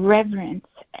reverence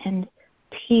and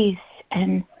peace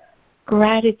and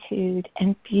gratitude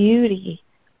and beauty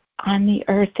on the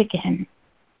earth again.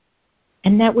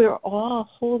 And that we're all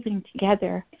holding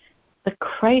together the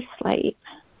Christ light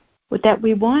that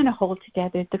we want to hold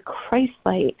together, the Christ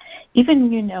light.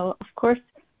 Even, of course,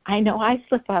 I know I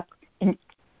slip up and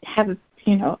have,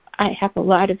 I have a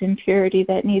lot of impurity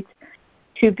that needs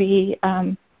to be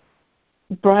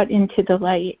brought into the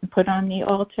light and put on the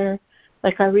altar,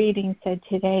 like our reading said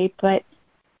today, but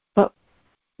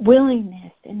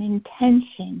willingness and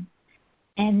intention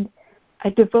and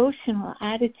a devotional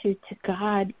attitude to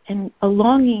God and a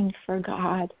longing for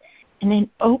God and an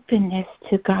openness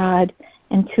to God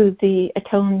and to the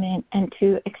atonement and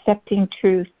to accepting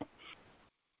truth.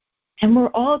 And we're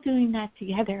all doing that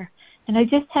together. And I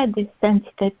just had this sense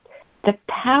that the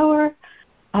power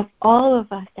of all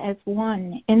of us as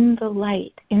one in the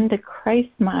light, in the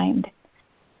Christ mind,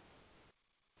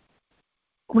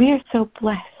 we are so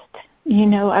blessed.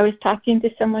 I was talking to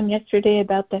someone yesterday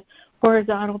about the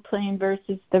horizontal plane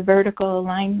versus the vertical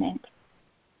alignment.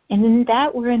 And in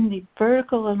that, we're in the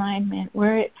vertical alignment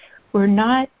where we're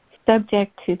not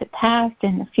subject to the past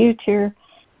and the future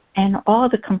and all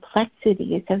the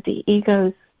complexities of the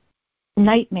ego's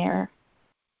nightmare.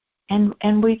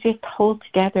 And we just hold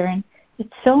together. And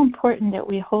it's so important that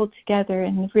we hold together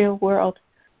in the real world,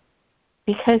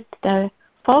 because the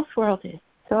false world is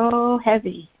so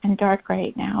heavy and dark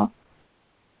right now.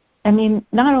 I mean,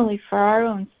 not only for our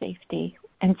own safety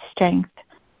and strength,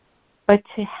 but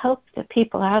to help the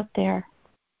people out there,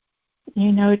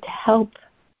 to help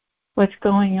what's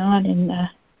going on in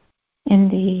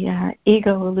the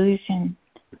ego illusion.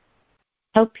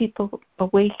 Help people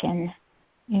awaken.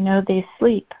 They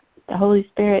sleep. The Holy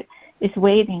Spirit is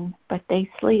waiting, but they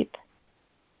sleep.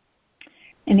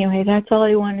 Anyway, that's all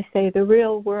I want to say. The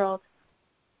real world,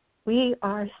 we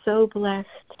are so blessed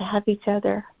to have each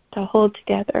other, to hold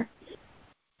together.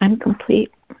 I'm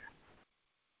complete.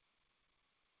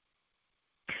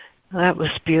 That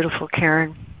was beautiful,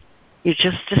 Karen. You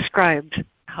just described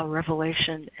how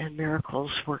revelation and miracles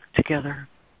work together.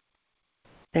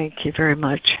 Thank you very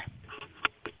much.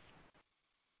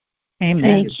 Amen.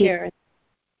 Thank you, Karen.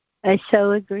 I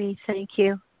so agree. Thank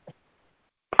you.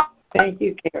 Thank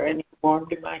you, Karen. It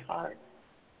warmed my heart.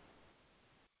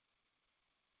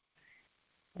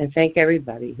 And thank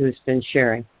everybody who's been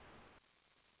sharing.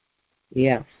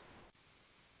 Yes.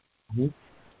 Mm-hmm.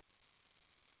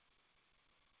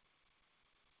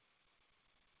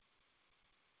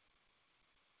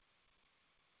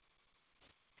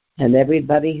 And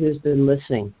everybody who's been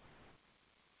listening.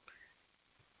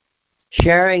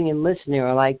 Sharing and listening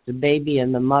are like the baby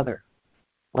and the mother.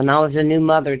 When I was a new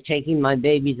mother taking my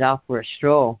babies out for a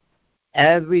stroll,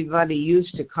 everybody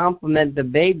used to compliment the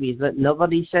babies, but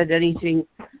nobody said anything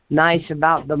nice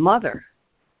about the mother.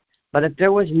 But if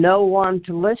there was no one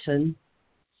to listen,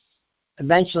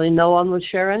 eventually no one would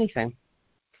share anything.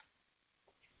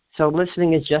 So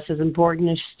listening is just as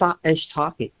important as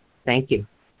talking. Thank you.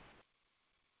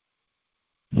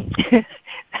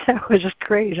 That was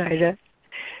great, Ida.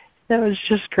 That was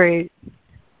just great.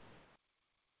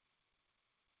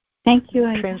 Thank you.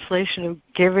 Translation of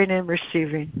giving and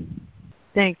receiving.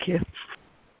 Thank you.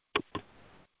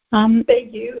 Thank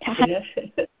you.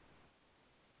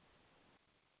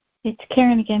 It's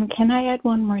Karen again. Can I add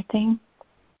one more thing?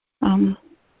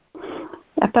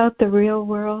 About the real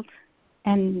world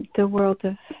and the world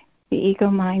of the ego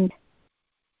mind.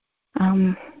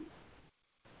 I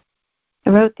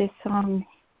wrote this song,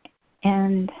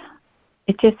 and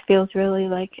it just feels really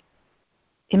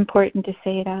important to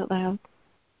say it out loud.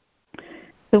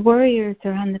 The warriors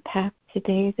are on the path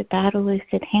today. The battle is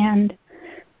at hand.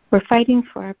 We're fighting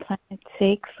for our planet's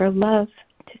sake, for love,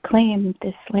 to claim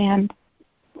this land.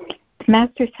 The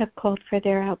masters have called for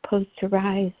their outposts to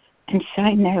rise and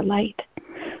shine their light.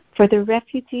 For the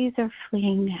refugees are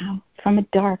fleeing now from a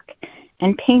dark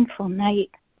and painful night.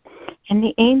 And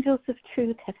the angels of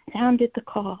truth have sounded the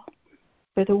call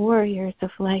for the warriors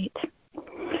of light.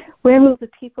 Where will the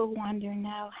people wander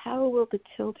now? How will the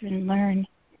children learn?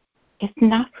 If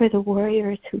not for the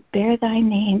warriors who bear thy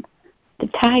name, the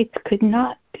tides could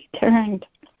not be turned.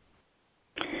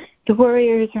 The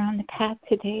warriors are on the path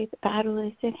today. The battle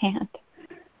is at hand.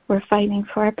 We're fighting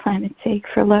for our planet's sake,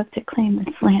 for love to claim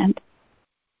this land.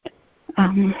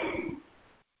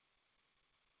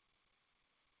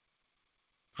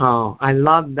 Oh, I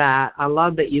love that. I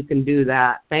love that you can do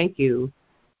that. Thank you.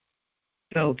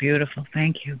 So beautiful.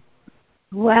 Thank you.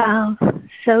 Wow,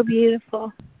 so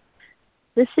beautiful.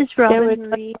 This is Robin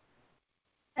Marie,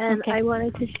 and I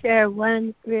wanted to share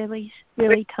one really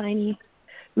tiny,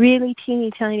 really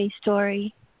teeny tiny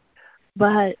story,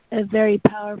 but a very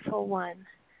powerful one.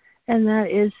 And that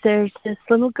is, there's this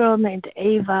little girl named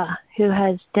Ava who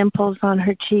has dimples on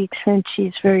her cheeks, and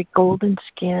she's very golden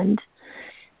skinned,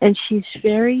 and she's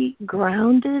very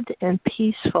grounded and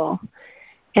peaceful.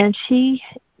 And she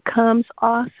comes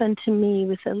often to me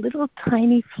with a little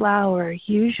tiny flower,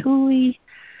 usually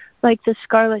like the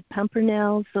scarlet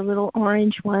pimpernels, the little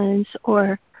orange ones,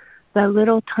 or the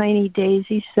little tiny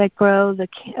daisies that grow,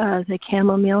 the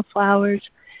chamomile flowers.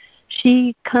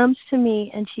 She comes to me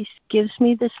and she gives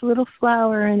me this little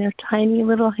flower in her tiny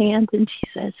little hand, and she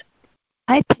says,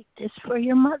 "I picked this for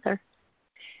your mother."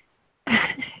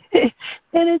 And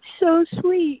it's so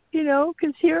sweet,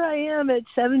 because here I am at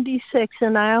 76,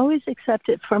 and I always accept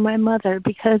it for my mother,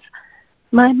 because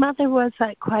my mother was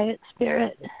that quiet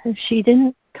spirit. She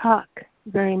didn't talk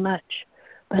very much,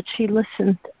 but she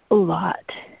listened a lot.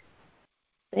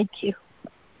 Thank you.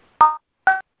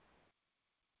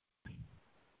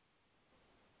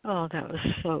 Oh, that was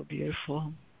so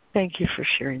beautiful. Thank you for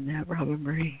sharing that, Robin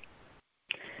Marie.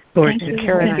 Thank and you.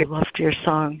 Karen, I loved your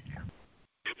song.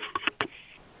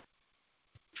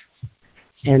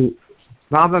 And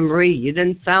Robin Marie, you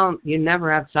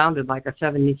never have sounded like a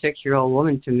 76-year-old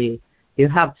woman to me. You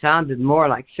have sounded more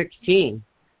like 16.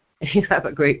 You have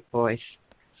a great voice.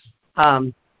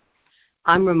 I'm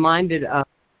reminded of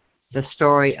the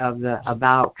story of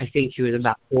I think she was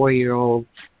about 4-year-old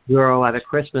girl at a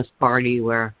Christmas party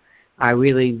where I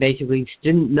really basically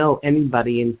didn't know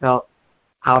anybody and felt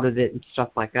out of it and stuff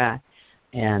like that.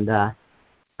 And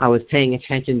I was paying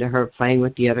attention to her playing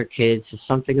with the other kids. There's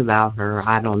something about her,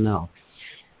 I don't know.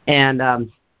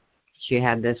 And she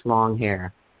had this long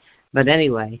hair. But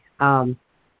anyway, so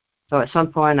at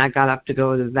some point I got up to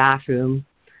go to the bathroom.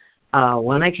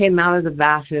 When I came out of the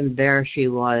bathroom, there she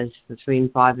was between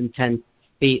 5 and 10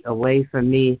 feet away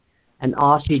from me. And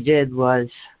all she did was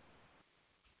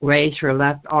raise her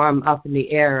left arm up in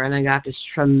the air, and I got this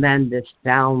tremendous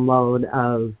download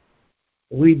of,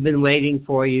 "We've been waiting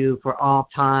for you for all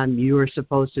time. You are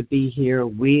supposed to be here.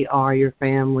 We are your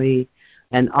family,"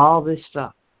 and all this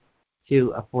stuff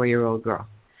to a 4-year-old girl.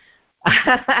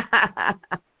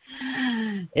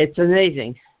 It's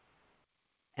amazing.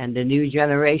 And the new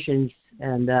generations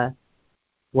and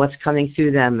what's coming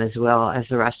through them as well as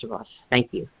the rest of us.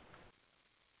 Thank you.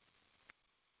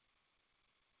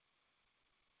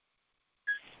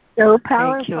 So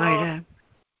powerful. Thank you, Ida.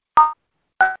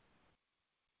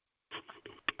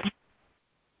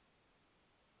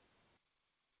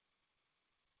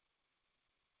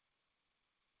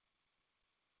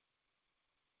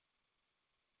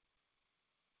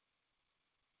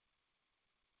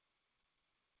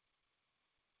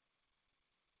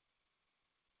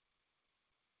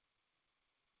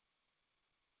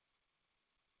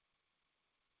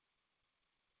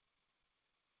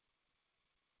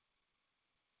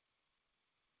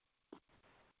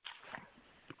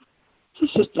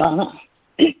 This is Donna.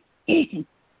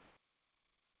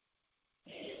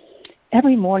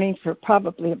 Every morning for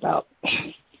probably about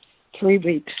 3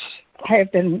 weeks, I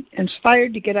have been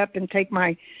inspired to get up and take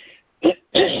my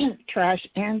trash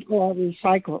and or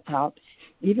recycle out,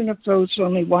 even if those are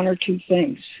only one or two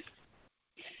things.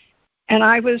 And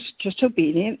I was just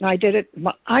obedient, and I did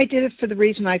it for the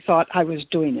reason I thought I was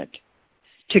doing it,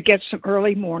 to get some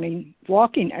early morning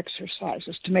walking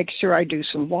exercises, to make sure I do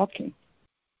some walking.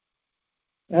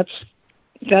 That's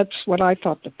what I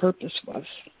thought the purpose was.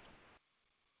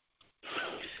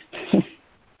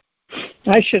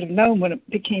 I should have known when it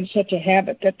became such a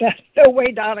habit that no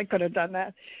way Donna could have done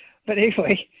that. But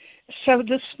anyway, so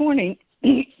this morning,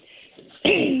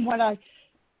 when I,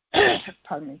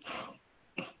 pardon me,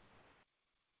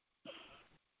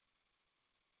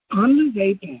 on the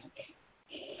way back,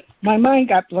 my mind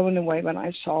got blown away when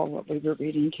I saw what we were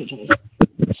reading today.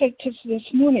 So this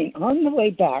morning, on the way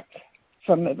back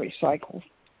from the recycle,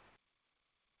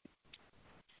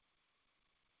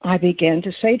 I began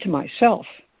to say to myself,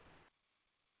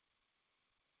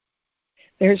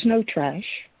 there's no trash.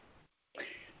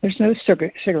 There's no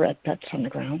cigarette butts on the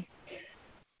ground.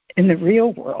 In the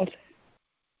real world,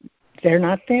 they're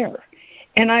not there.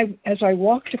 And as I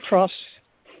walked across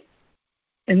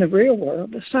in the real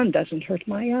world, the sun doesn't hurt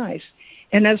my eyes.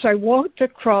 And as I walked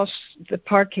across the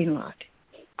parking lot,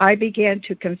 I began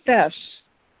to confess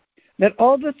that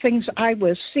all the things I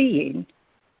was seeing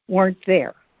weren't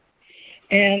there.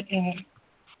 And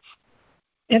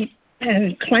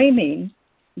claiming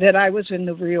that I was in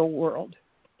the real world.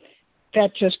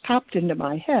 That just popped into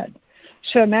my head.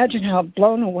 So imagine how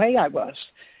blown away I was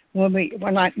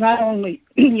when I not only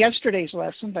yesterday's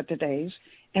lesson, but today's,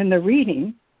 and the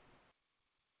reading,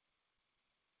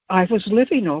 I was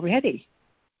living already.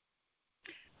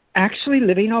 Actually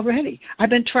living already. I've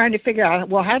been trying to figure out,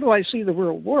 well, how do I see the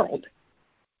real world?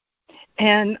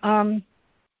 And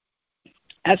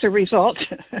as a result,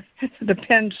 the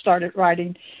pen started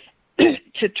writing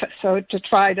to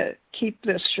try to keep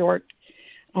this short.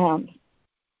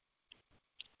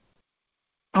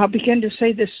 I'll begin to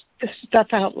say this stuff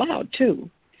out loud too,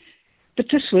 but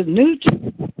this was new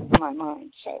to my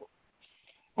mind. So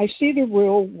I see the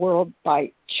real world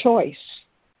by choice.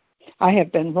 I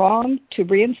have been wrong to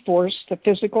reinforce the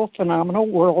physical phenomenal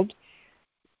world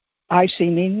I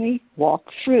seemingly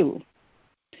walk through.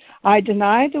 I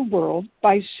deny the world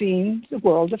by seeing the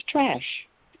world of trash.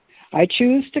 I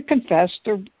choose to confess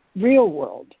the real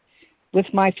world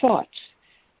with my thoughts,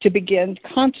 to begin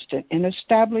constant in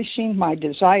establishing my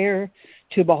desire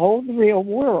to behold the real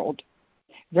world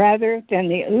rather than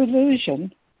the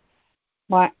illusion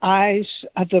my eyes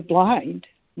of the blind,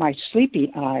 my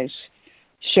sleeping eyes,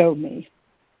 show me.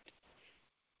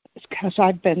 It's because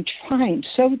I've been trying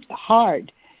so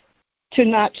hard to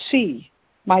not see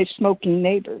my smoking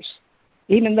neighbors,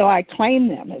 even though I claim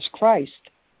them as Christ.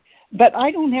 But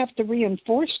I don't have to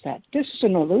reinforce that. This is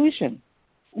an illusion.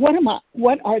 What is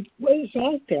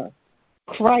out there?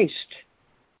 Christ.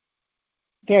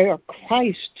 They are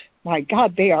Christ. My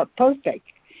God, they are perfect.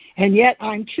 And yet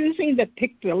I'm choosing to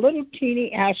pick the little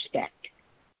teeny aspect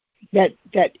that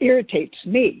irritates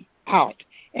me out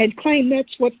and claim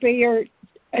that's what they are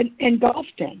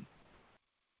engulfed in.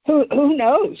 Who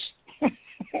knows?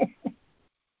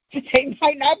 They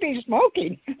might not be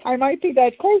smoking. I might be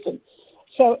that crazy.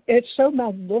 So it's so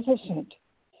magnificent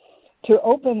to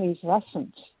open these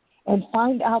lessons and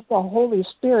find out the Holy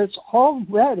Spirit's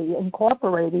already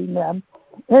incorporating them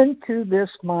into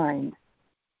this mind.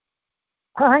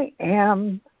 I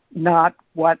am not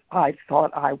what I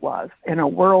thought I was in a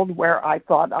world where I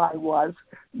thought I was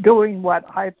doing what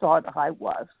I thought I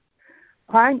was.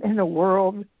 I'm in a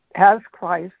world as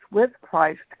Christ, with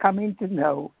Christ, coming to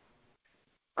know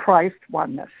Christ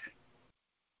oneness.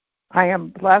 I am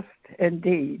blessed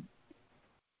indeed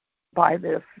by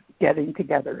this getting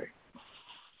together.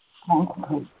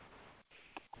 Oh,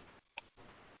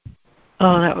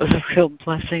 that was a real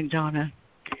blessing, Donna.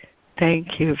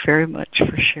 Thank you very much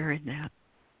for sharing that.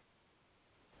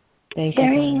 Thank you,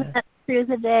 Carrying Donna. that through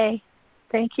the day.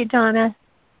 Thank you, Donna.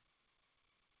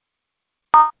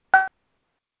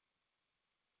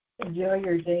 Enjoy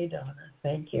your day, Donna.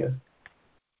 Thank you.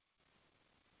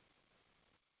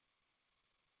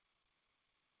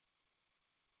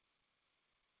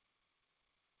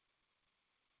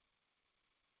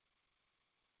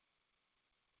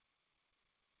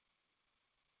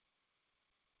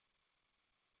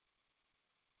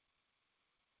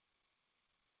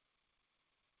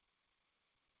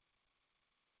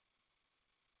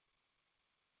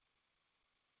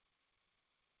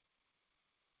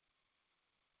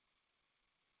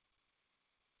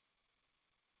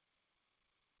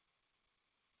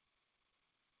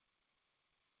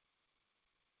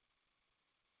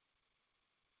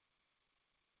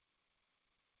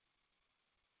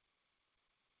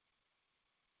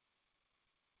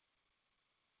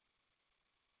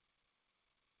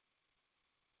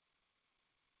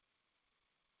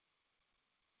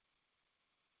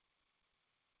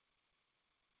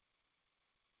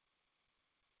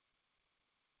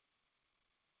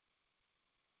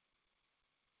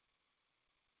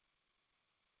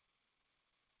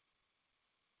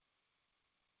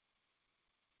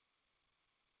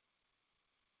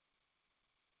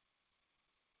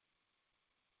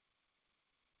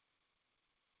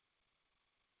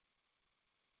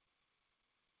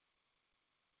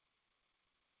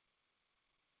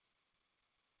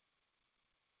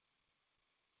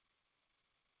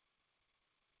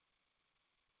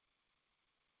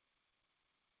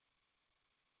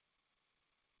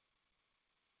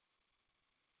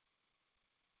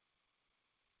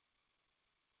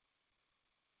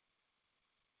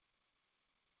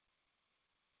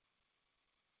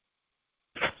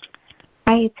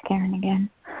 Hi, it's Karen again.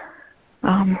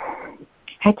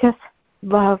 I just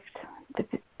loved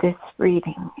this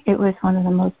reading. It was one of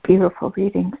the most beautiful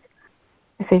readings,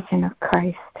 the vision of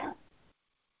Christ.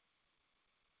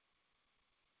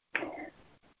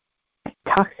 It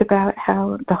talks about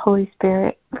how the Holy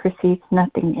Spirit perceives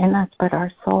nothing in us but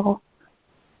our soul,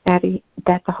 that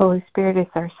the Holy Spirit is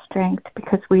our strength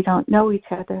because we don't know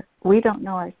each other. We don't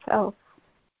know ourselves.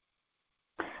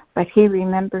 But He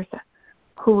remembers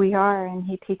who we are, and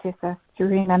He teaches us to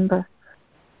remember.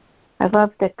 I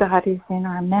love that God is in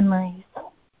our memories.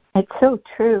 It's so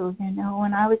true.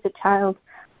 When I was a child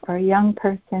or a young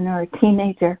person or a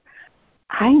teenager,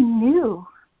 I knew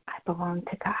I belonged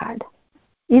to God.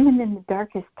 Even in the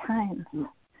darkest times,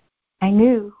 I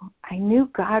knew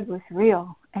God was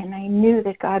real, and I knew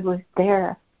that God was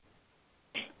there.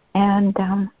 And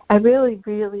I really,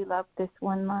 really love this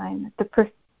one line.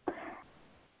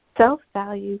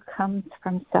 Self-value comes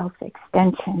from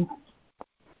self-extension.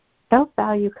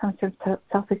 Self-value comes from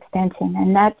self-extension,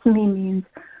 and that to me means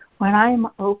when I am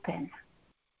open,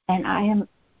 and I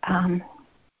am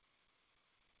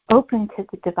open to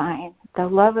the divine, the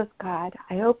love of God.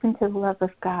 I open to the love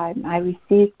of God, and I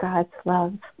receive God's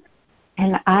love,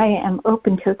 and I am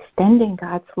open to extending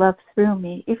God's love through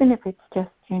me, even if it's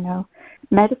just,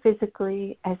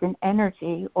 metaphysically as an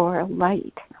energy or a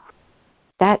light.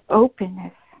 That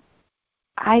openness,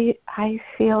 I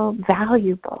feel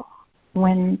valuable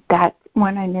when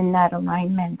I'm in that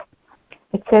alignment.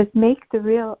 It says, make the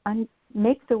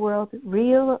world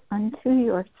real unto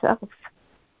yourself.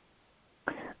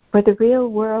 For the real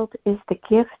world is the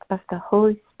gift of the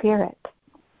Holy Spirit.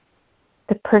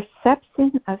 The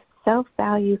perception of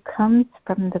self-value comes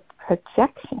from the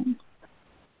projection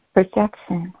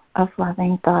of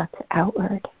loving thoughts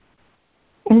outward.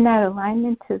 In that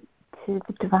alignment to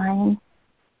the divine,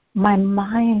 my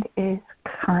mind is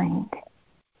kind.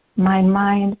 My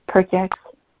mind projects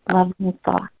loving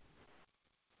thoughts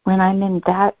when I'm in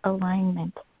that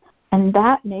alignment. And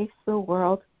that makes the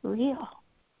world real.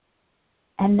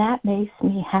 And that makes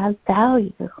me have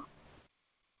value.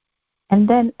 And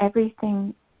then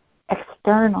everything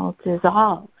external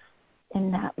dissolves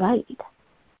in that light.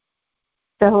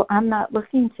 So I'm not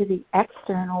looking to the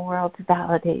external world to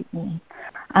validate me.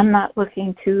 I'm not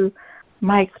looking to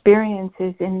my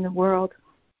experiences in the world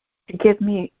to give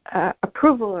me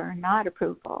approval or not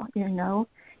approval.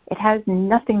 It has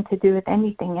nothing to do with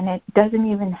anything, and it doesn't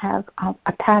even have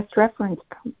a past reference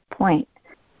point,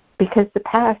 because the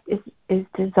past is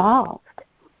dissolved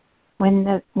when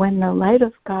the light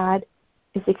of God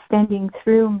is extending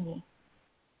through me.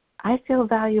 I feel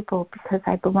valuable because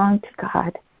I belong to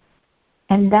God,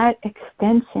 and that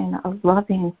extension of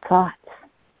loving thoughts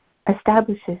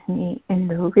establishes me in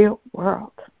the real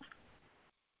world.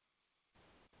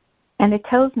 And it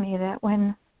tells me that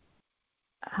when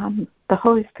the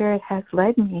Holy Spirit has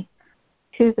led me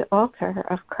to the altar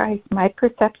of Christ, my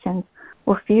perceptions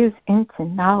will fuse into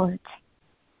knowledge,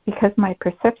 because my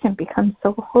perception becomes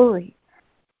so holy,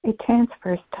 it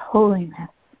transfers to holiness.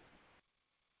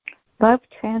 Love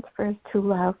transfers to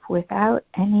love without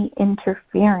any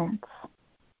interference.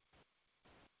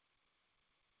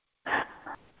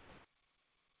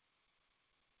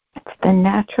 It's the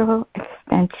natural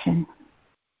extension.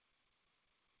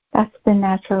 That's the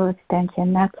natural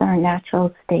extension. That's our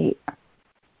natural state.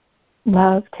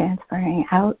 Love transferring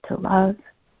out to love,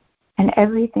 and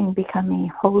everything becoming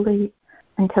holy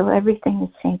until everything is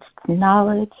changed to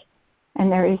knowledge,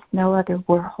 and there is no other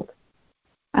world.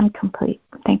 I'm complete.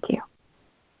 Thank you.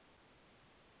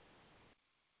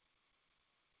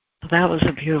 That was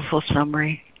a beautiful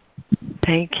summary.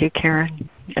 Thank you, Karen.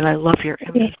 And I love your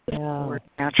emphasis on the word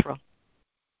natural.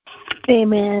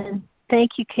 Amen.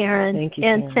 Thank you, Karen. Thank you,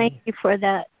 and Karen. thank you for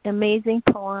that amazing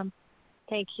poem.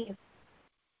 Thank you.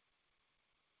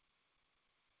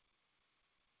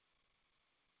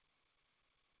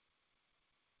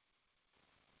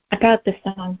 About the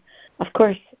song, of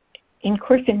course, in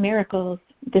Course in Miracles,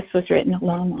 this was written a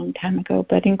long, long time ago,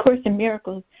 but in Course in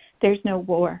Miracles, there's no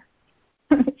war.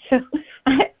 So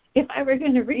if I were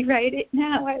going to rewrite it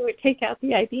now, I would take out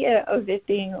the idea of it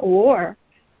being a war.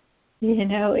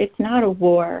 It's not a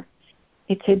war.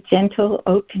 It's a gentle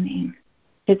opening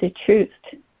to the truth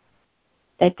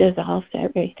that dissolves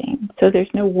everything. So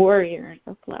there's no warriors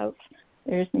of love.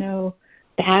 There's no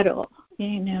battle.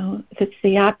 It's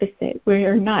the opposite.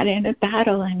 We're not in a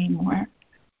battle anymore.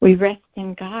 We rest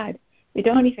in God. We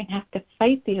don't even have to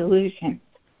fight the illusions.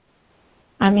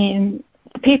 I mean,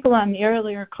 the people on the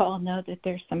earlier call know that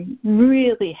there's some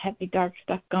really heavy, dark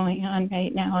stuff going on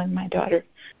right now, and my daughter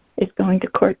is going to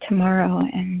court tomorrow,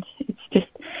 and it's just,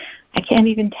 I can't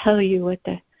even tell you what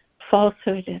the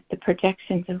falsehood, the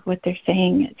projections of what they're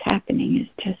saying is happening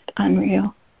is just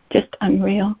unreal. Just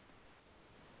unreal.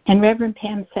 And Reverend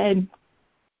Pam said,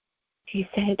 he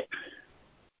said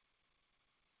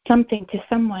something to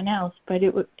someone else, but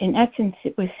in essence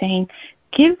it was saying,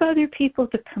 give other people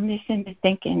the permission to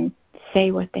think and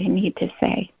say what they need to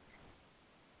say.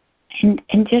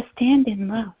 And just stand in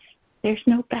love. There's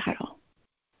no battle.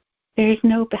 There is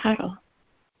no battle.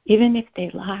 Even if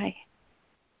they lie,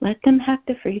 let them have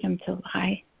the freedom to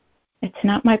lie. It's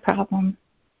not my problem.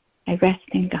 I rest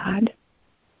in God.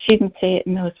 She didn't say it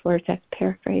in those words, that's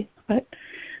paraphrased, but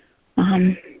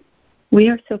we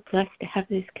are so blessed to have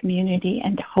this community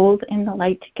and to hold in the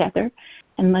light together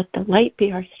and let the light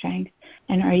be our strength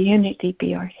and our unity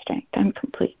be our strength. I'm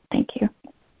complete. Thank you.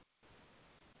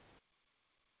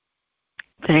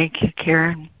 Thank you,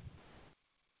 Karen.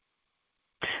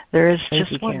 There is Thank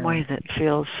just you, one Karen. way that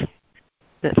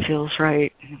feels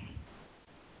right,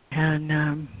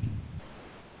 and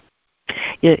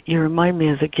you remind me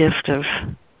of the gift of.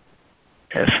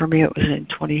 For me, it was in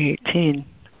 2018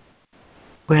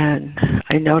 when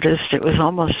I noticed it was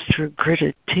almost through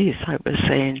gritted teeth. I was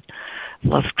saying,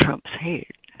 "Love trumps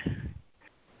hate,"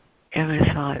 and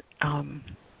I thought,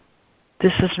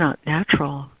 "This is not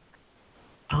natural."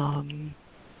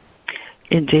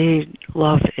 Indeed,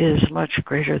 love is much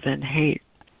greater than hate,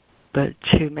 but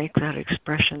to make that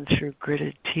expression through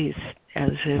gritted teeth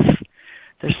as if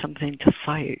there's something to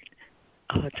fight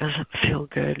doesn't feel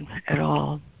good at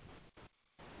all.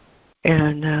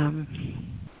 And to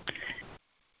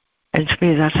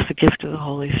me, that's the gift of the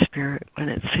Holy Spirit. When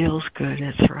it feels good,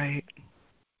 it's right.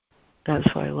 That's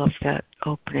why I love that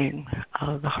opening,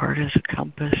 the heart as a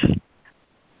compass.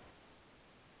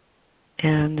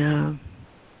 And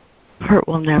heart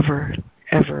will never,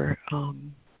 ever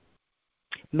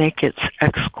make its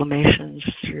exclamations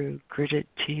through gritted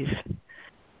teeth.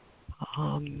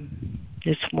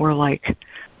 It's more like,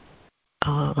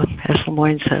 as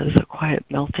Lemoyne says, a quiet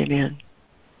melting in.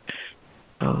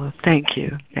 So thank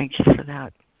you for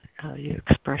that. You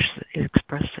expressed it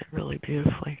really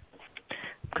beautifully.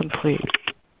 Complete.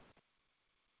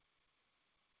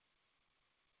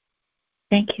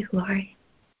 Thank you, Lori.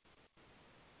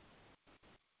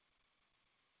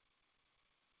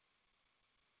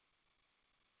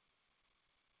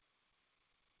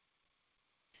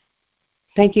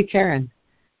 Thank you, Karen.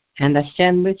 And I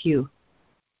stand with you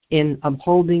in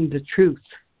upholding the truth,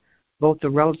 both the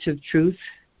relative truth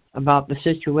about the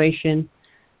situation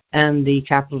and the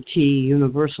capital T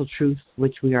universal truth,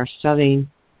 which we are studying,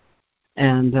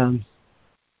 and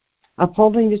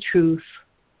upholding the truth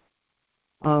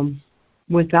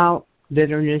without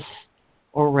bitterness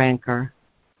or rancor,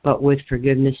 but with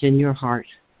forgiveness in your heart.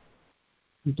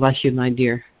 Bless you, my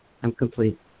dear. I'm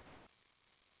complete.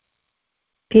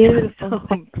 Beautiful.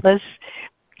 Bless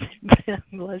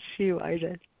you,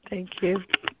 Ida. Thank you.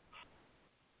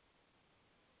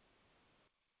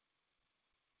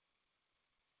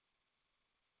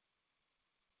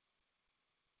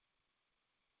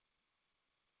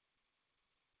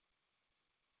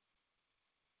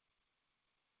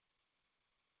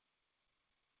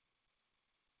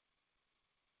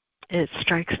 It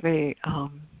strikes me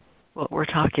what we're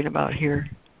talking about here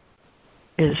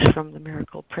is from the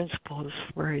Miracle Principles,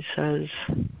 where he says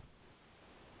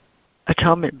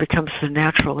atonement becomes the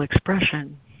natural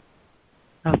expression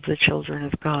of the children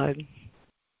of God.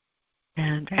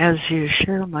 And as you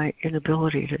share my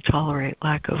inability to tolerate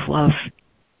lack of love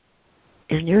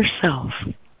in yourself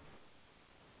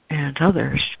and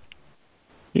others,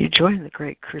 you join the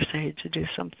Great Crusade to do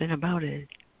something about it.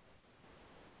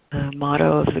 The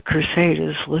motto of the crusade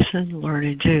is listen, learn,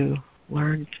 and do.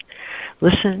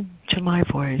 Listen to my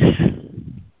voice.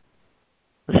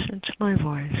 Listen to my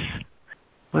voice.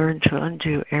 Learn to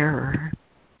undo error.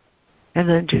 And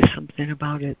then do something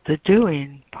about it. The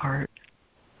doing part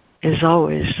is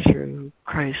always through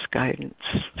Christ's guidance,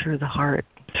 through the heart,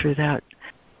 through that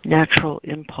natural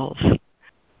impulse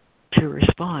to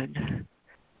respond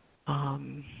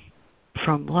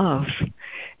from love.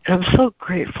 And I'm so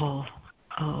grateful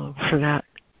for that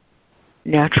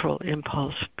natural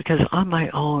impulse, because on my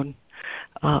own,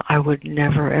 I would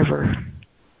never, ever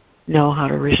know how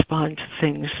to respond to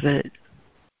things that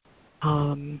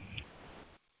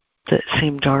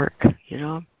seem dark, you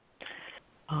know.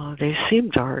 They seem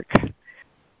dark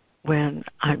when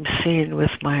I'm seeing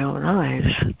with my own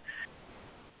eyes,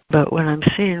 but when I'm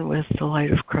seeing with the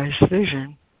light of Christ's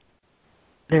vision,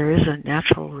 there is a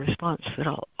natural response that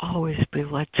I'll always be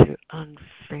led to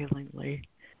unfailingly.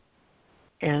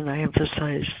 And I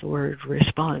emphasize the word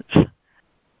response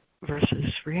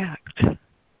versus react.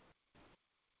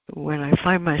 when I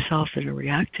find myself in a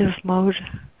reactive mode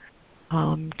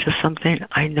to something,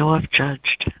 I know I've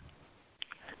judged.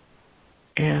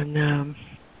 And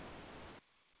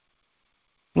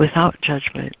without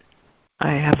judgment,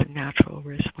 I have a natural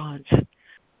response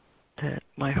that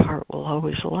my heart will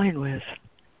always align with.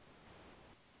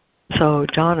 So,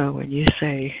 Donna, when you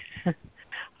say,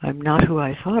 I'm not who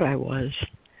I thought I was,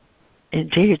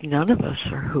 indeed, none of us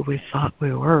are who we thought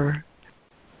we were.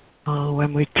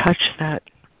 When we touch that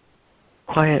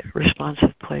quiet,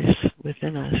 responsive place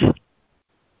within us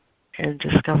and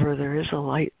discover there is a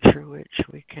light through which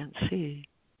we can see,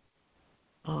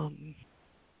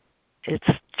 it's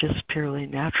just purely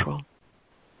natural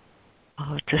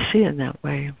to see in that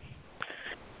way.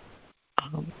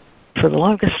 For the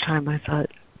longest time, I thought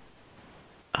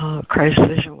Christ's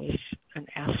vision was an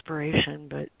aspiration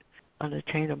but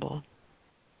unattainable.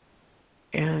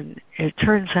 And it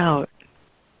turns out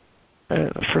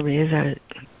for me that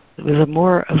the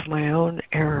more of my own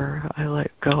error I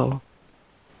let go,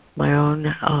 my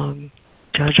own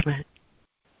judgment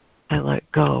I let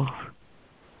go,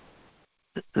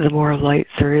 the more light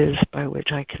there is by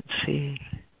which I can see.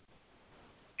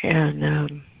 And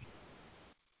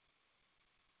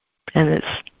it's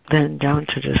then down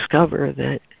to discover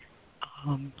that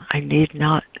I need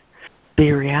not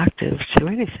be reactive to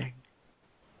anything.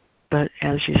 But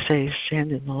as you say,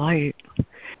 stand in the light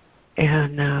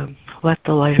and let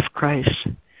the light of Christ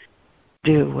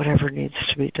do whatever needs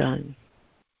to be done.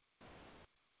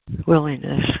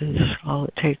 Willingness is all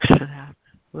it takes for that.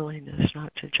 Willingness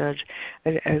not to judge.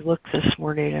 I looked this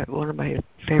morning at one of my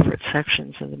favorite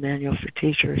sections in the Manual for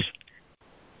Teachers.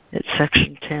 It's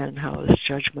section 10, How is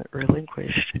Judgment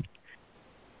Relinquished?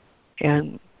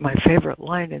 And my favorite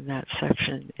line in that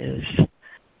section is,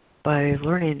 by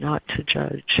learning not to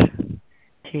judge,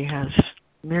 he has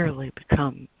merely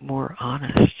become more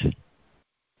honest.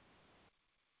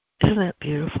 Isn't that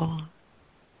beautiful?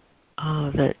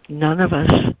 That none of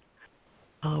us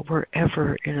were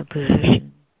ever in a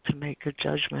position to make a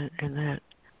judgment, and that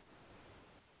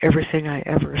everything I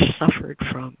ever suffered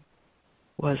from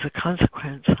was a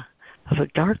consequence of a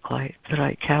dark light that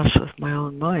I cast with my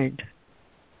own mind.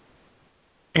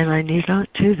 And I need not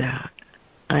do that.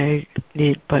 I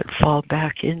need but fall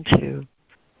back into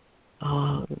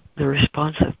the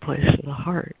responsive place of the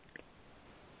heart.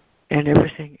 And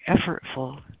everything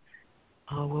effortful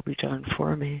will be done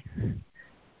for me.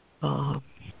 So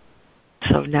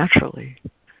naturally.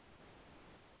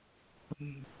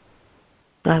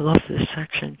 I love this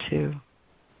section too.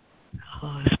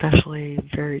 Especially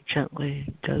very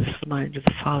gently does the mind of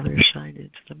the Father shine into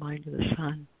the mind of the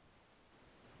Son.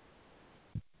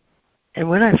 And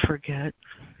when I forget,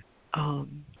 I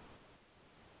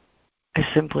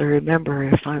simply remember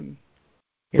if I'm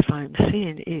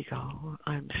seeing ego,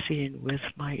 I'm seeing with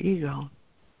my ego.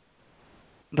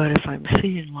 But if I'm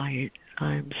seeing light,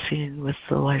 I'm seeing with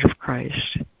the light of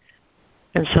Christ.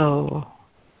 And so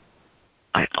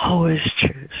I always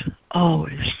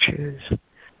choose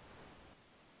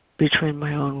between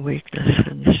my own weakness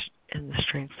and the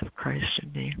strength of Christ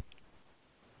in me.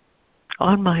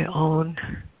 On my own,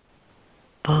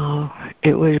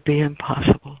 it would be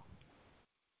impossible.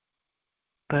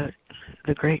 But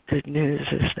the great good news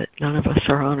is that none of us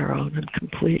are on our own and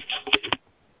complete.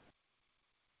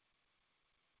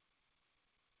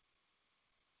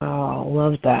 Oh,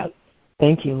 love that.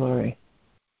 Thank you, Lori.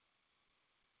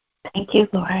 Thank you,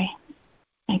 Lori.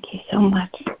 Thank you so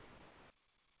much.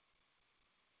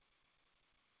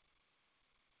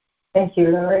 Thank you,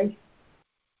 Lori.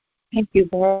 Thank you,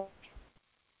 Laura.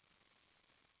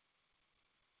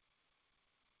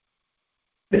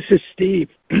 This is Steve.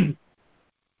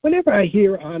 Whenever I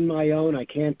hear on my own, I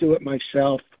can't do it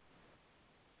myself,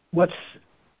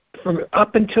 from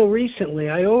up until recently,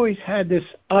 I always had this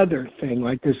other thing,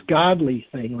 like this godly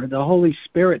thing or the Holy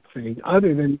Spirit thing,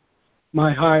 other than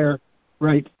my higher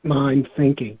right mind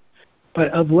thinking. But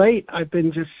of late, I've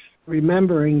been just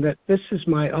remembering that this is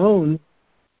my own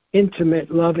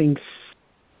intimate, loving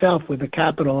self with a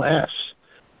capital S,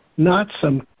 not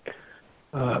some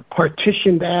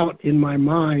partitioned out in my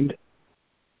mind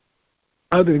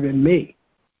other than me.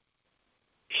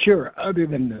 Sure, other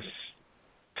than this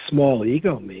small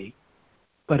ego me,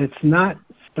 but it's not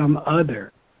some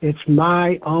other. It's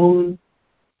my own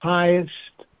highest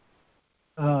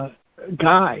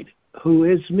guide, who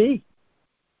is me,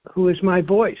 who is my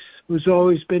voice, who's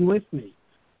always been with me.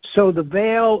 So the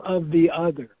veil of the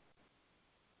other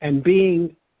and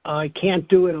being, I can't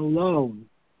do it alone,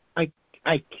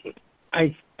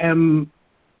 I am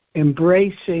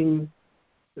embracing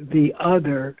the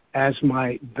other as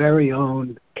my very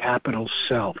own capital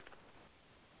self.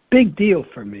 big deal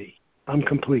for me. I'm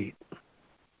complete.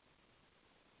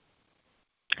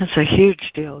 That's a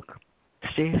huge deal,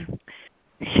 Steve.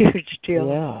 Huge deal.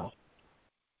 Yeah.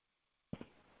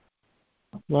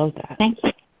 Love that. Thank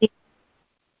you.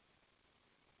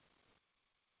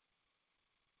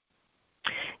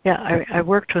 Yeah, I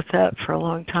worked with that for a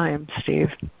long time, Steve.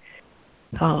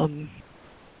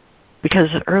 Because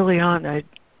early on I'd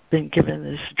been given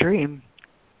this dream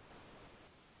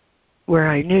where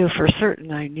I knew for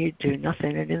certain I need do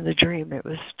nothing. And in the dream it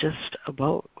was just a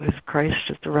boat with Christ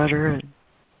at the rudder and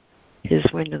his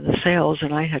wind in the sails,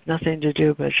 and I had nothing to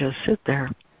do but just sit there.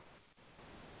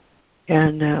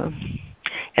 And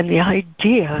the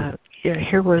idea,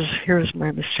 here was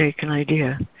my mistaken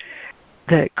idea,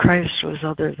 that Christ was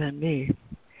other than me.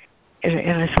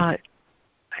 And I thought,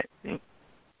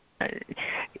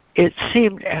 it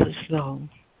seemed as though,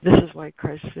 this is why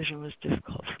Christ's vision was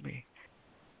difficult for me,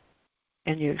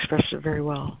 and you expressed it very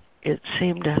well. It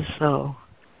seemed as though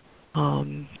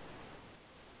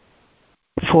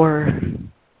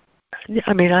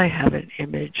I have an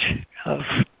image of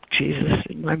Jesus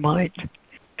in my mind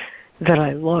that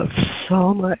I love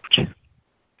so much.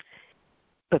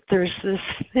 But there's this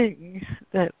thing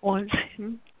that wants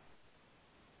him,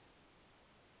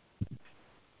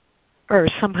 or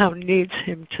somehow needs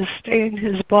him to stay in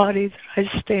his body that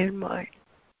I stay in mine.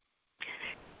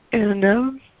 And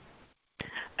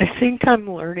I think I'm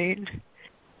learning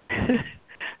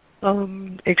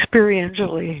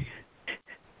experientially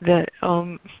that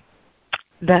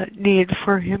that need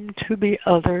for him to be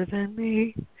other than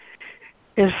me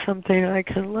is something I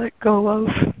can let go of.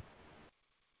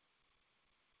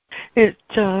 It's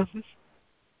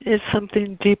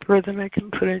something deeper than I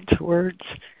can put into words,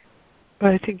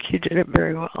 but I think you did it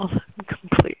very well. I'm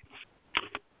complete.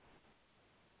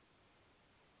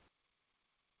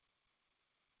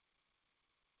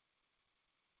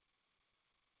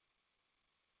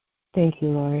 Thank you,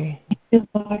 Laurie. Thank you,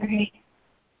 Laurie.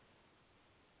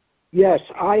 Yes,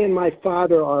 I and my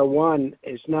Father are one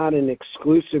is not an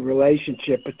exclusive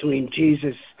relationship between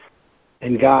Jesus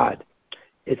and God.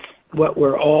 It's what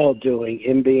we're all doing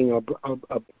in being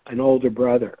an older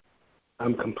brother.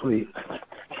 I'm complete.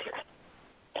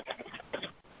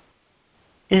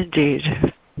 Indeed.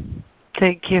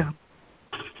 Thank you.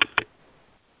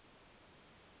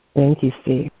 Thank you,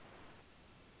 Steve.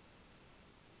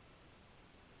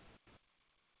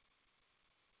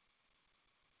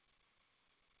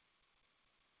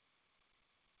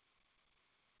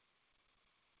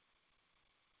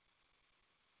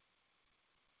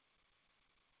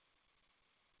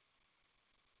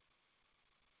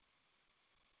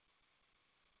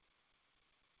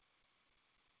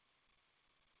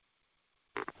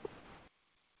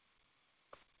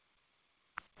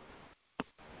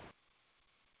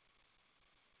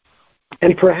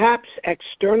 And perhaps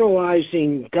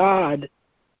externalizing God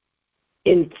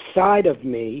inside of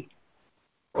me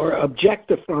or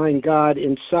objectifying God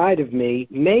inside of me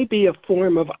may be a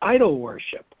form of idol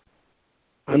worship.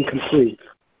 I'm complete.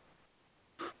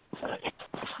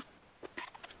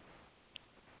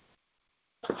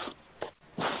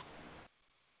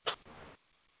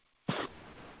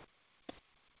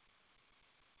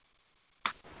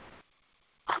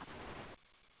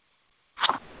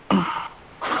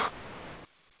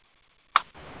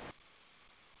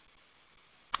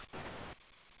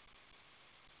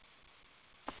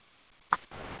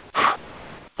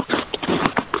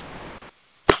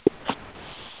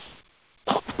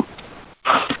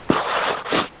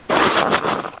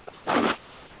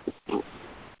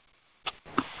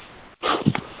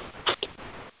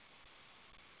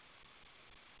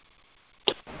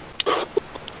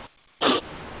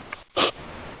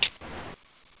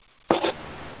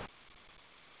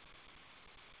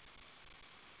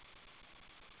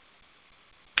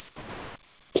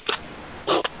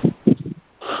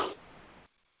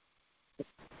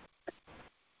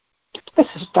 This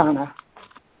is Donna.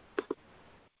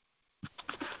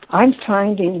 I'm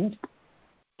finding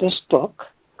this book,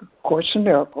 Course in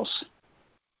Miracles,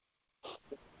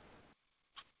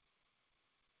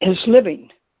 is living.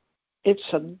 It's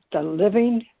the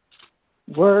living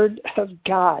Word of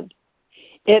God.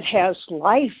 It has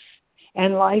life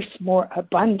and life more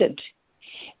abundant.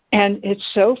 And it's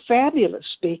so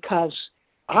fabulous because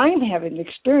I'm having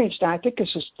experienced, I think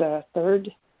this is the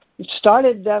third,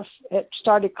 it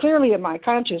started clearly in my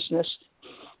consciousness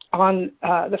on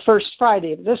the first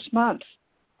Friday of this month,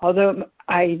 although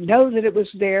I know that it was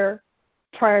there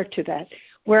prior to that,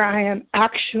 where I am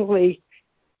actually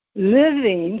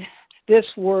living this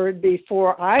word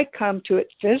before I come to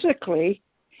it physically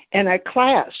in a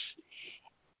class.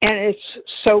 And it's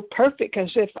so perfect,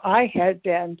 as if I had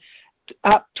been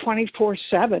up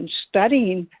 24/7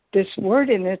 studying this word,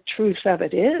 and the truth of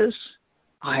it is,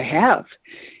 I have.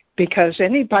 Because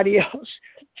anybody else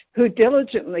who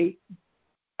diligently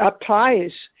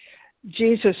applies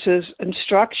Jesus'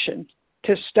 instruction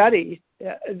to study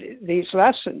these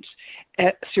lessons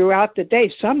throughout the day,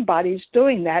 somebody's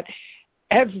doing that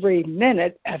every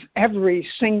minute of every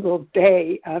single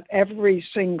day of every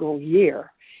single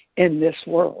year in this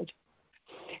world.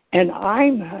 And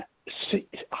I'm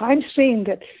seeing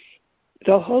that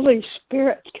the Holy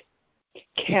Spirit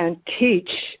can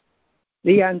teach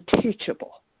the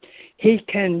unteachable. He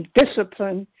can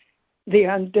discipline the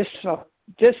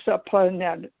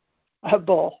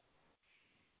undisciplinable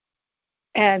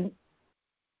and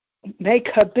make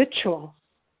habitual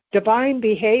divine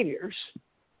behaviors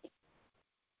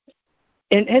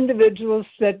in individuals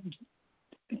that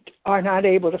are not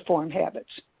able to form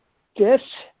habits. This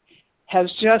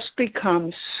has just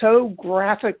become so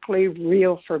graphically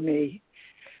real for me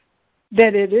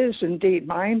that it is indeed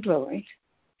mind-blowing.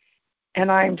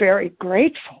 And I'm very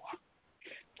grateful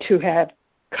to have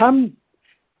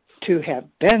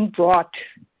been brought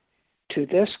to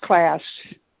this class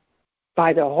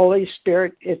by the Holy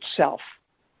Spirit itself,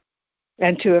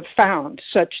 and to have found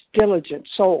such diligent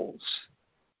souls,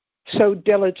 so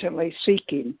diligently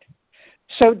seeking,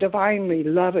 so divinely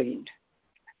loving.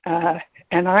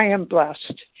 And I am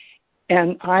blessed,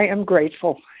 and I am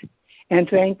grateful, and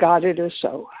thank God it is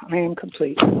so. I am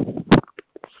complete.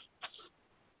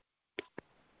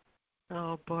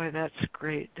 Oh, boy, that's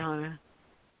great, Donna.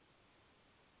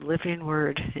 Living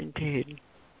word, indeed.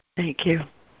 Thank you.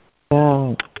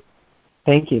 Wow.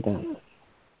 Thank you, Donna.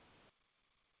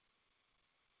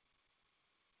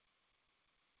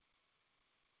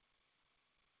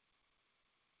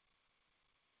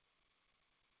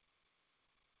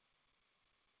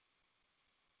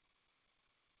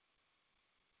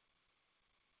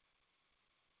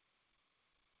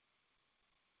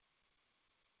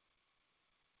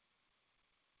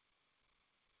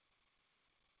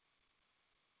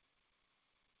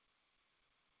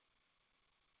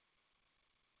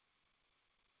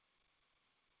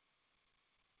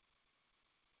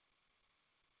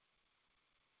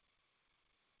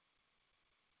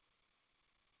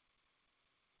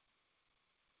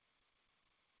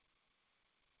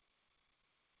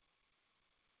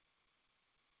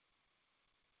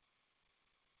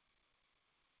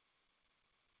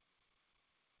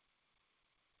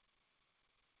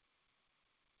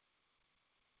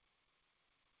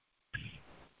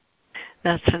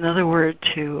 That's another word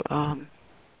or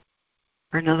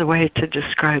another way to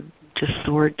describe just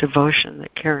the word devotion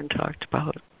that Karen talked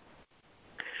about.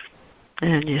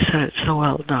 And you said it so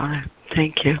well, Donna.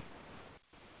 Thank you.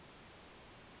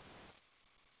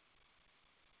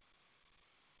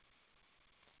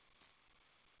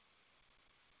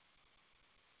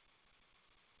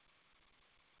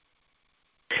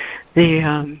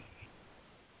 The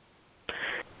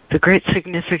great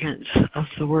significance of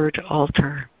the word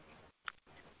altar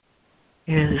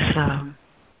is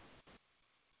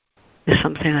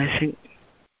something I think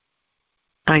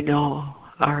I know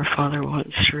our Father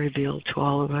wants to reveal to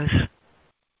all of us.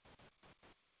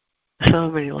 So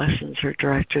many lessons are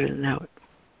directed in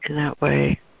that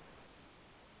way.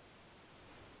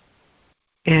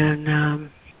 And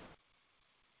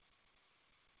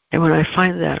when I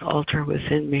find that altar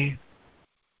within me,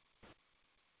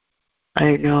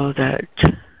 I know that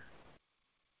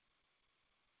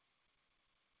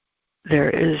there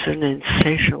is an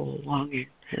insatiable longing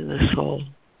in the soul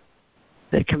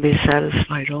that can be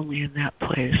satisfied only in that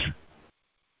place.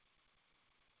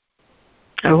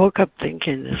 I woke up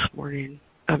thinking this morning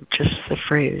of just the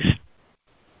phrase,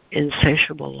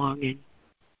 insatiable longing.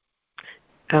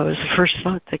 That was the first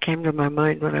thought that came to my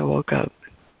mind when I woke up.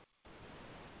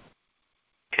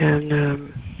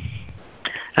 And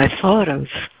I thought of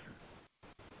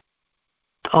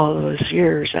all those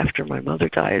years after my mother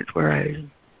died where I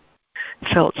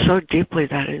felt so deeply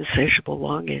that insatiable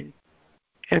longing.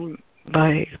 And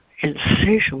by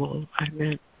insatiable, I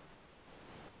meant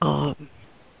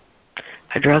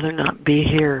I'd rather not be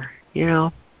here, you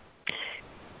know.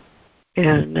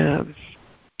 And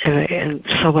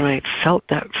so when I felt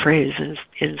that phrase,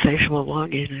 insatiable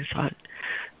longing, I thought,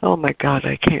 oh my God,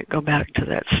 I can't go back to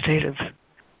that state of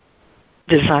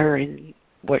desiring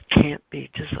what can't be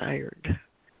desired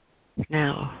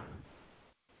now.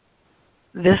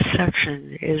 This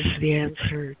section is the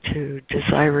answer to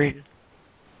desiring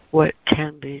what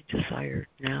can be desired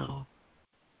now.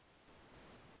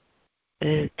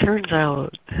 It turns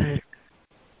out that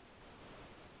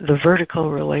the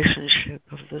vertical relationship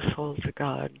of the soul to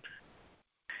God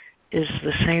is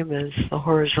the same as the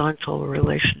horizontal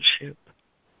relationship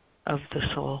of the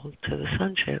soul to the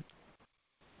sonship.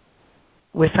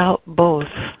 Without both,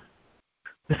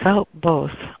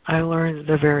 I learned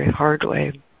the very hard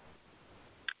way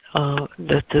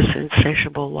that this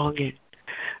insatiable longing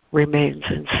remains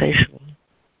insatiable.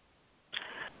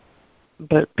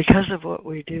 But because of what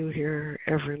we do here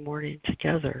every morning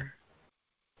together,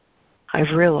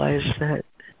 I've realized that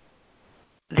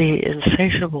the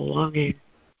insatiable longing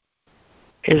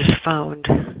is found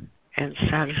and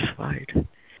satisfied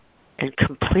and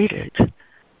completed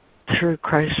through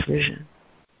Christ's vision.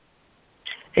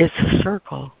 It's a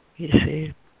circle, you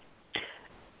see,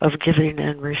 of giving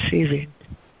and receiving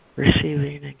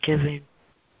and giving.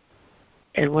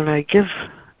 And when I give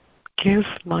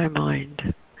my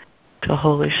mind to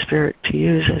Holy Spirit to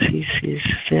use as He sees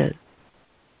fit,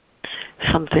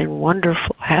 something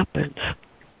wonderful happens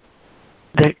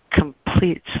that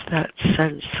completes that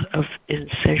sense of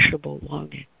insatiable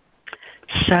longing,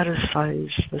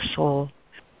 satisfies the soul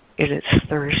in its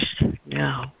thirst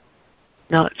now,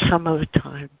 not some other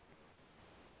time.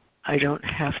 I don't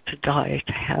have to die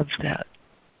to have that.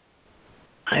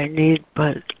 I need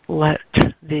but let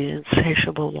the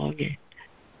insatiable longing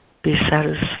be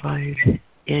satisfied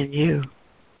in you,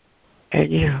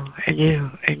 and you, and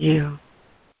you, and you.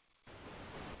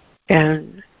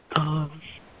 And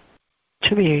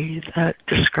to me, that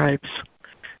describes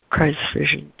Christ's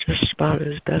vision just about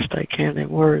as best I can in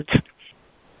words.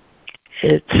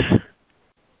 It's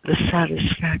the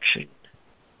satisfaction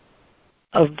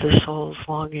of the soul's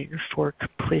longing for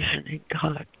completion in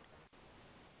God.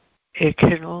 It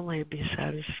can only be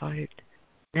satisfied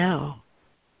now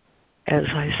as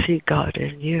I see God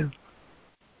in you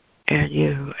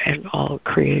and all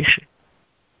creation.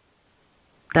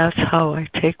 That's how I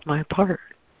take my part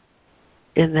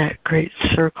in that great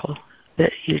circle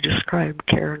that you described,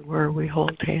 Karen, where we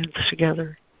hold hands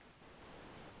together.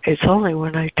 It's only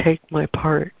when I take my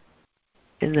part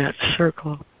in that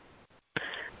circle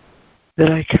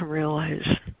that I can realize,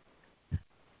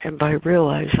 and by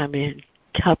realize I mean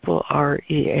capital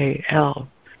REALIZE,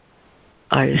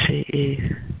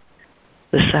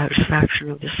 the satisfaction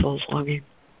of the soul's longing.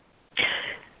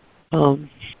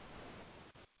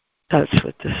 That's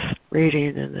what this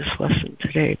reading and this lesson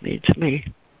today means to me.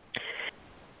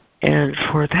 And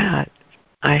for that,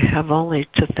 I have only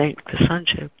to thank the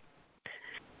sonship,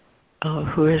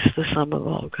 who is the sum of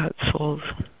all God's souls.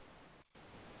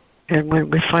 And when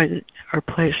we find our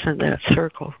place in that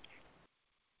circle,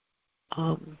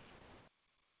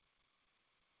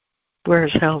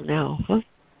 where's hell now, huh?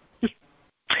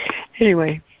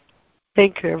 Anyway,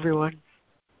 thank you, everyone.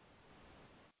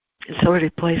 In so many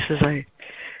places, I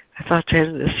thought to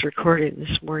end this recording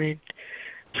this morning,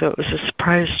 so it was a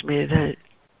surprise to me that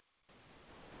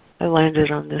I landed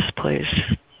on this place.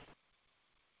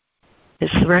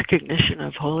 It's the recognition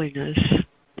of holiness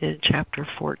in chapter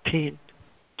 14,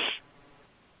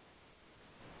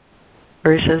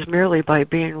 where he says, merely by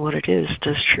being what it is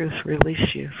does truth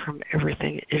release you from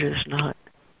everything it is not.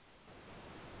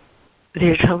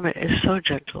 The atonement is so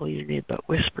gentle you need but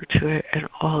whisper to it, and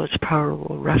all its power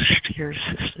will rush to your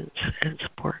assistance and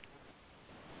support.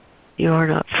 You are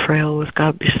not frail with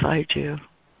God beside you,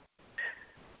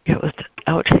 yet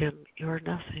without Him you are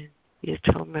nothing. The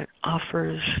atonement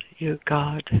offers you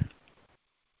God.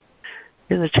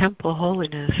 In the temple,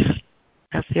 holiness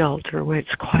at the altar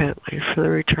waits quietly for the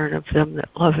return of them that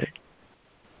love it.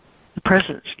 The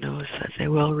presence knows that they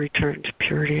will return to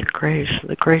purity and grace, and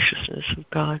the graciousness of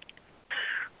God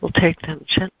will take them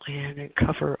gently in and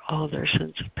cover all their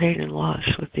sins of pain and loss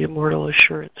with the immortal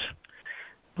assurance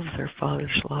of their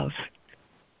Father's love.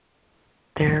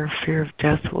 Their fear of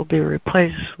death will be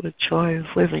replaced with joy of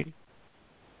living,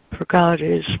 for God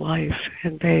is life,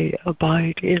 and they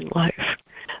abide in life.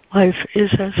 Life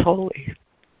is as holy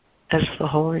as the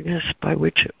holiness by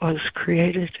which it was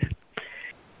created.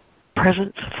 The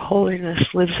presence of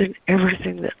holiness lives in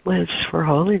everything that lives, for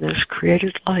holiness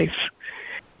created life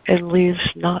and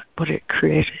leaves not what it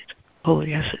created,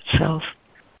 holy as itself.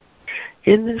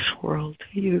 In this world,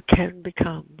 you can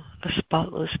become a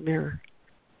spotless mirror,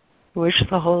 in which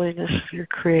the holiness of your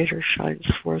Creator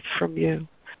shines forth from you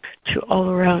to all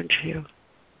around you.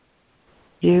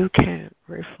 You can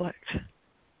reflect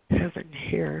heaven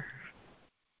here.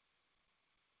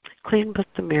 Clean but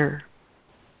the mirror,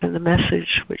 and the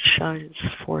message which shines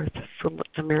forth from what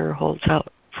the mirror holds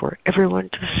out for everyone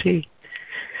to see.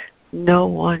 No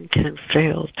one can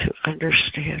fail to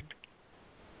understand.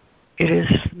 It is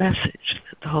the message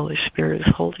that the Holy Spirit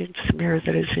is holding to the mirror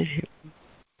that is in him.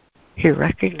 He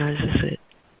recognizes it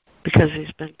because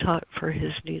he's been taught for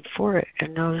his need for it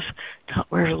and knows not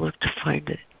where to look to find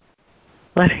it.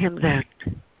 Let him then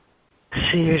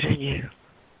see it in you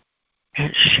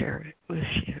and share it with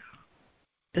you.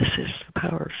 This is the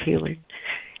power of healing.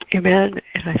 Amen.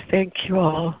 And I thank you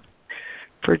all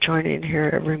for joining here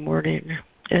every morning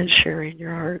and sharing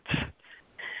your hearts.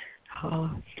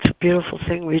 It's a beautiful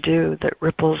thing we do that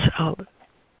ripples out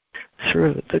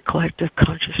through the collective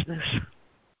consciousness.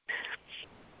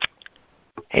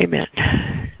 Amen.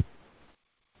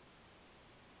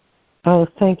 Oh,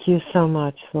 thank you so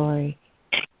much, Lori.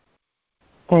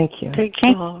 Thank you. Thank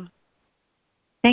you all.